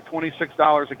one, it's like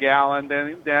 $26 a gallon.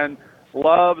 Then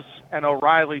Love's and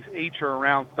O'Reilly's each are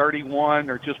around 31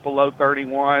 or just below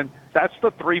 31. That's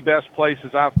the three best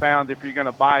places I've found if you're going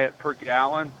to buy it per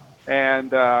gallon. And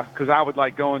because I would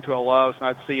like go into a Love's and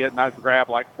I'd see it and I'd grab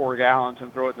like 4 gallons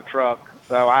and throw it in the truck.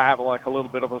 So I have like a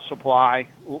little bit of a supply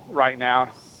right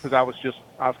now because I was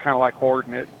kind of like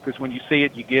hoarding it because when you see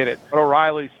it, you get it. But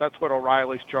O'Reilly's, that's what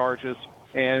O'Reilly's charges.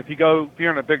 And if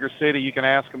you're in a bigger city, you can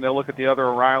ask them. They'll look at the other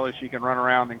O'Reillys. You can run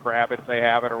around and grab it if they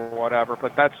have it or whatever.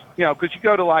 But that's, because you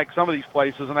go to like some of these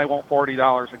places and they want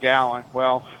 $40 a gallon.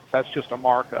 Well, that's just a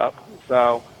markup.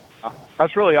 So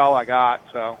that's really all I got.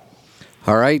 So.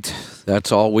 All right.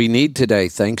 That's all we need today.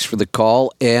 Thanks for the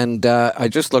call. And I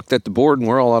just looked at the board and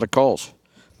we're all out of calls.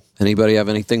 Anybody have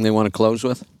anything they want to close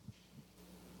with?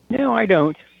 No, I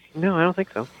don't. No, I don't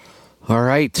think so. All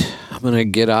right. I'm going to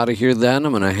get out of here then.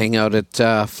 I'm going to hang out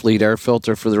at Fleet Air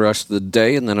Filter for the rest of the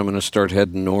day, and then I'm going to start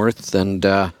heading north and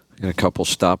got a couple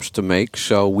stops to make.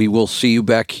 So we will see you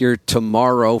back here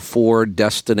tomorrow for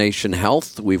Destination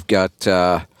Health. We've got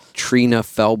Trina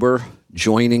Felber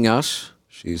joining us.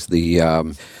 She's the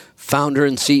founder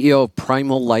and CEO of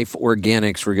Primal Life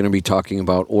Organics. We're going to be talking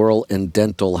about oral and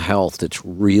dental health. It's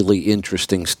really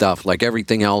interesting stuff. Like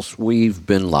everything else, we've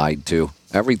been lied to.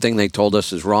 Everything they told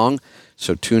us is wrong.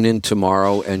 So tune in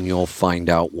tomorrow and you'll find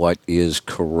out what is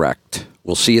correct.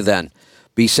 We'll see you then.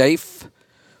 Be safe,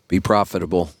 be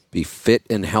profitable, be fit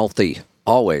and healthy.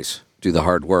 Always do the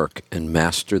hard work and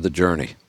master the journey.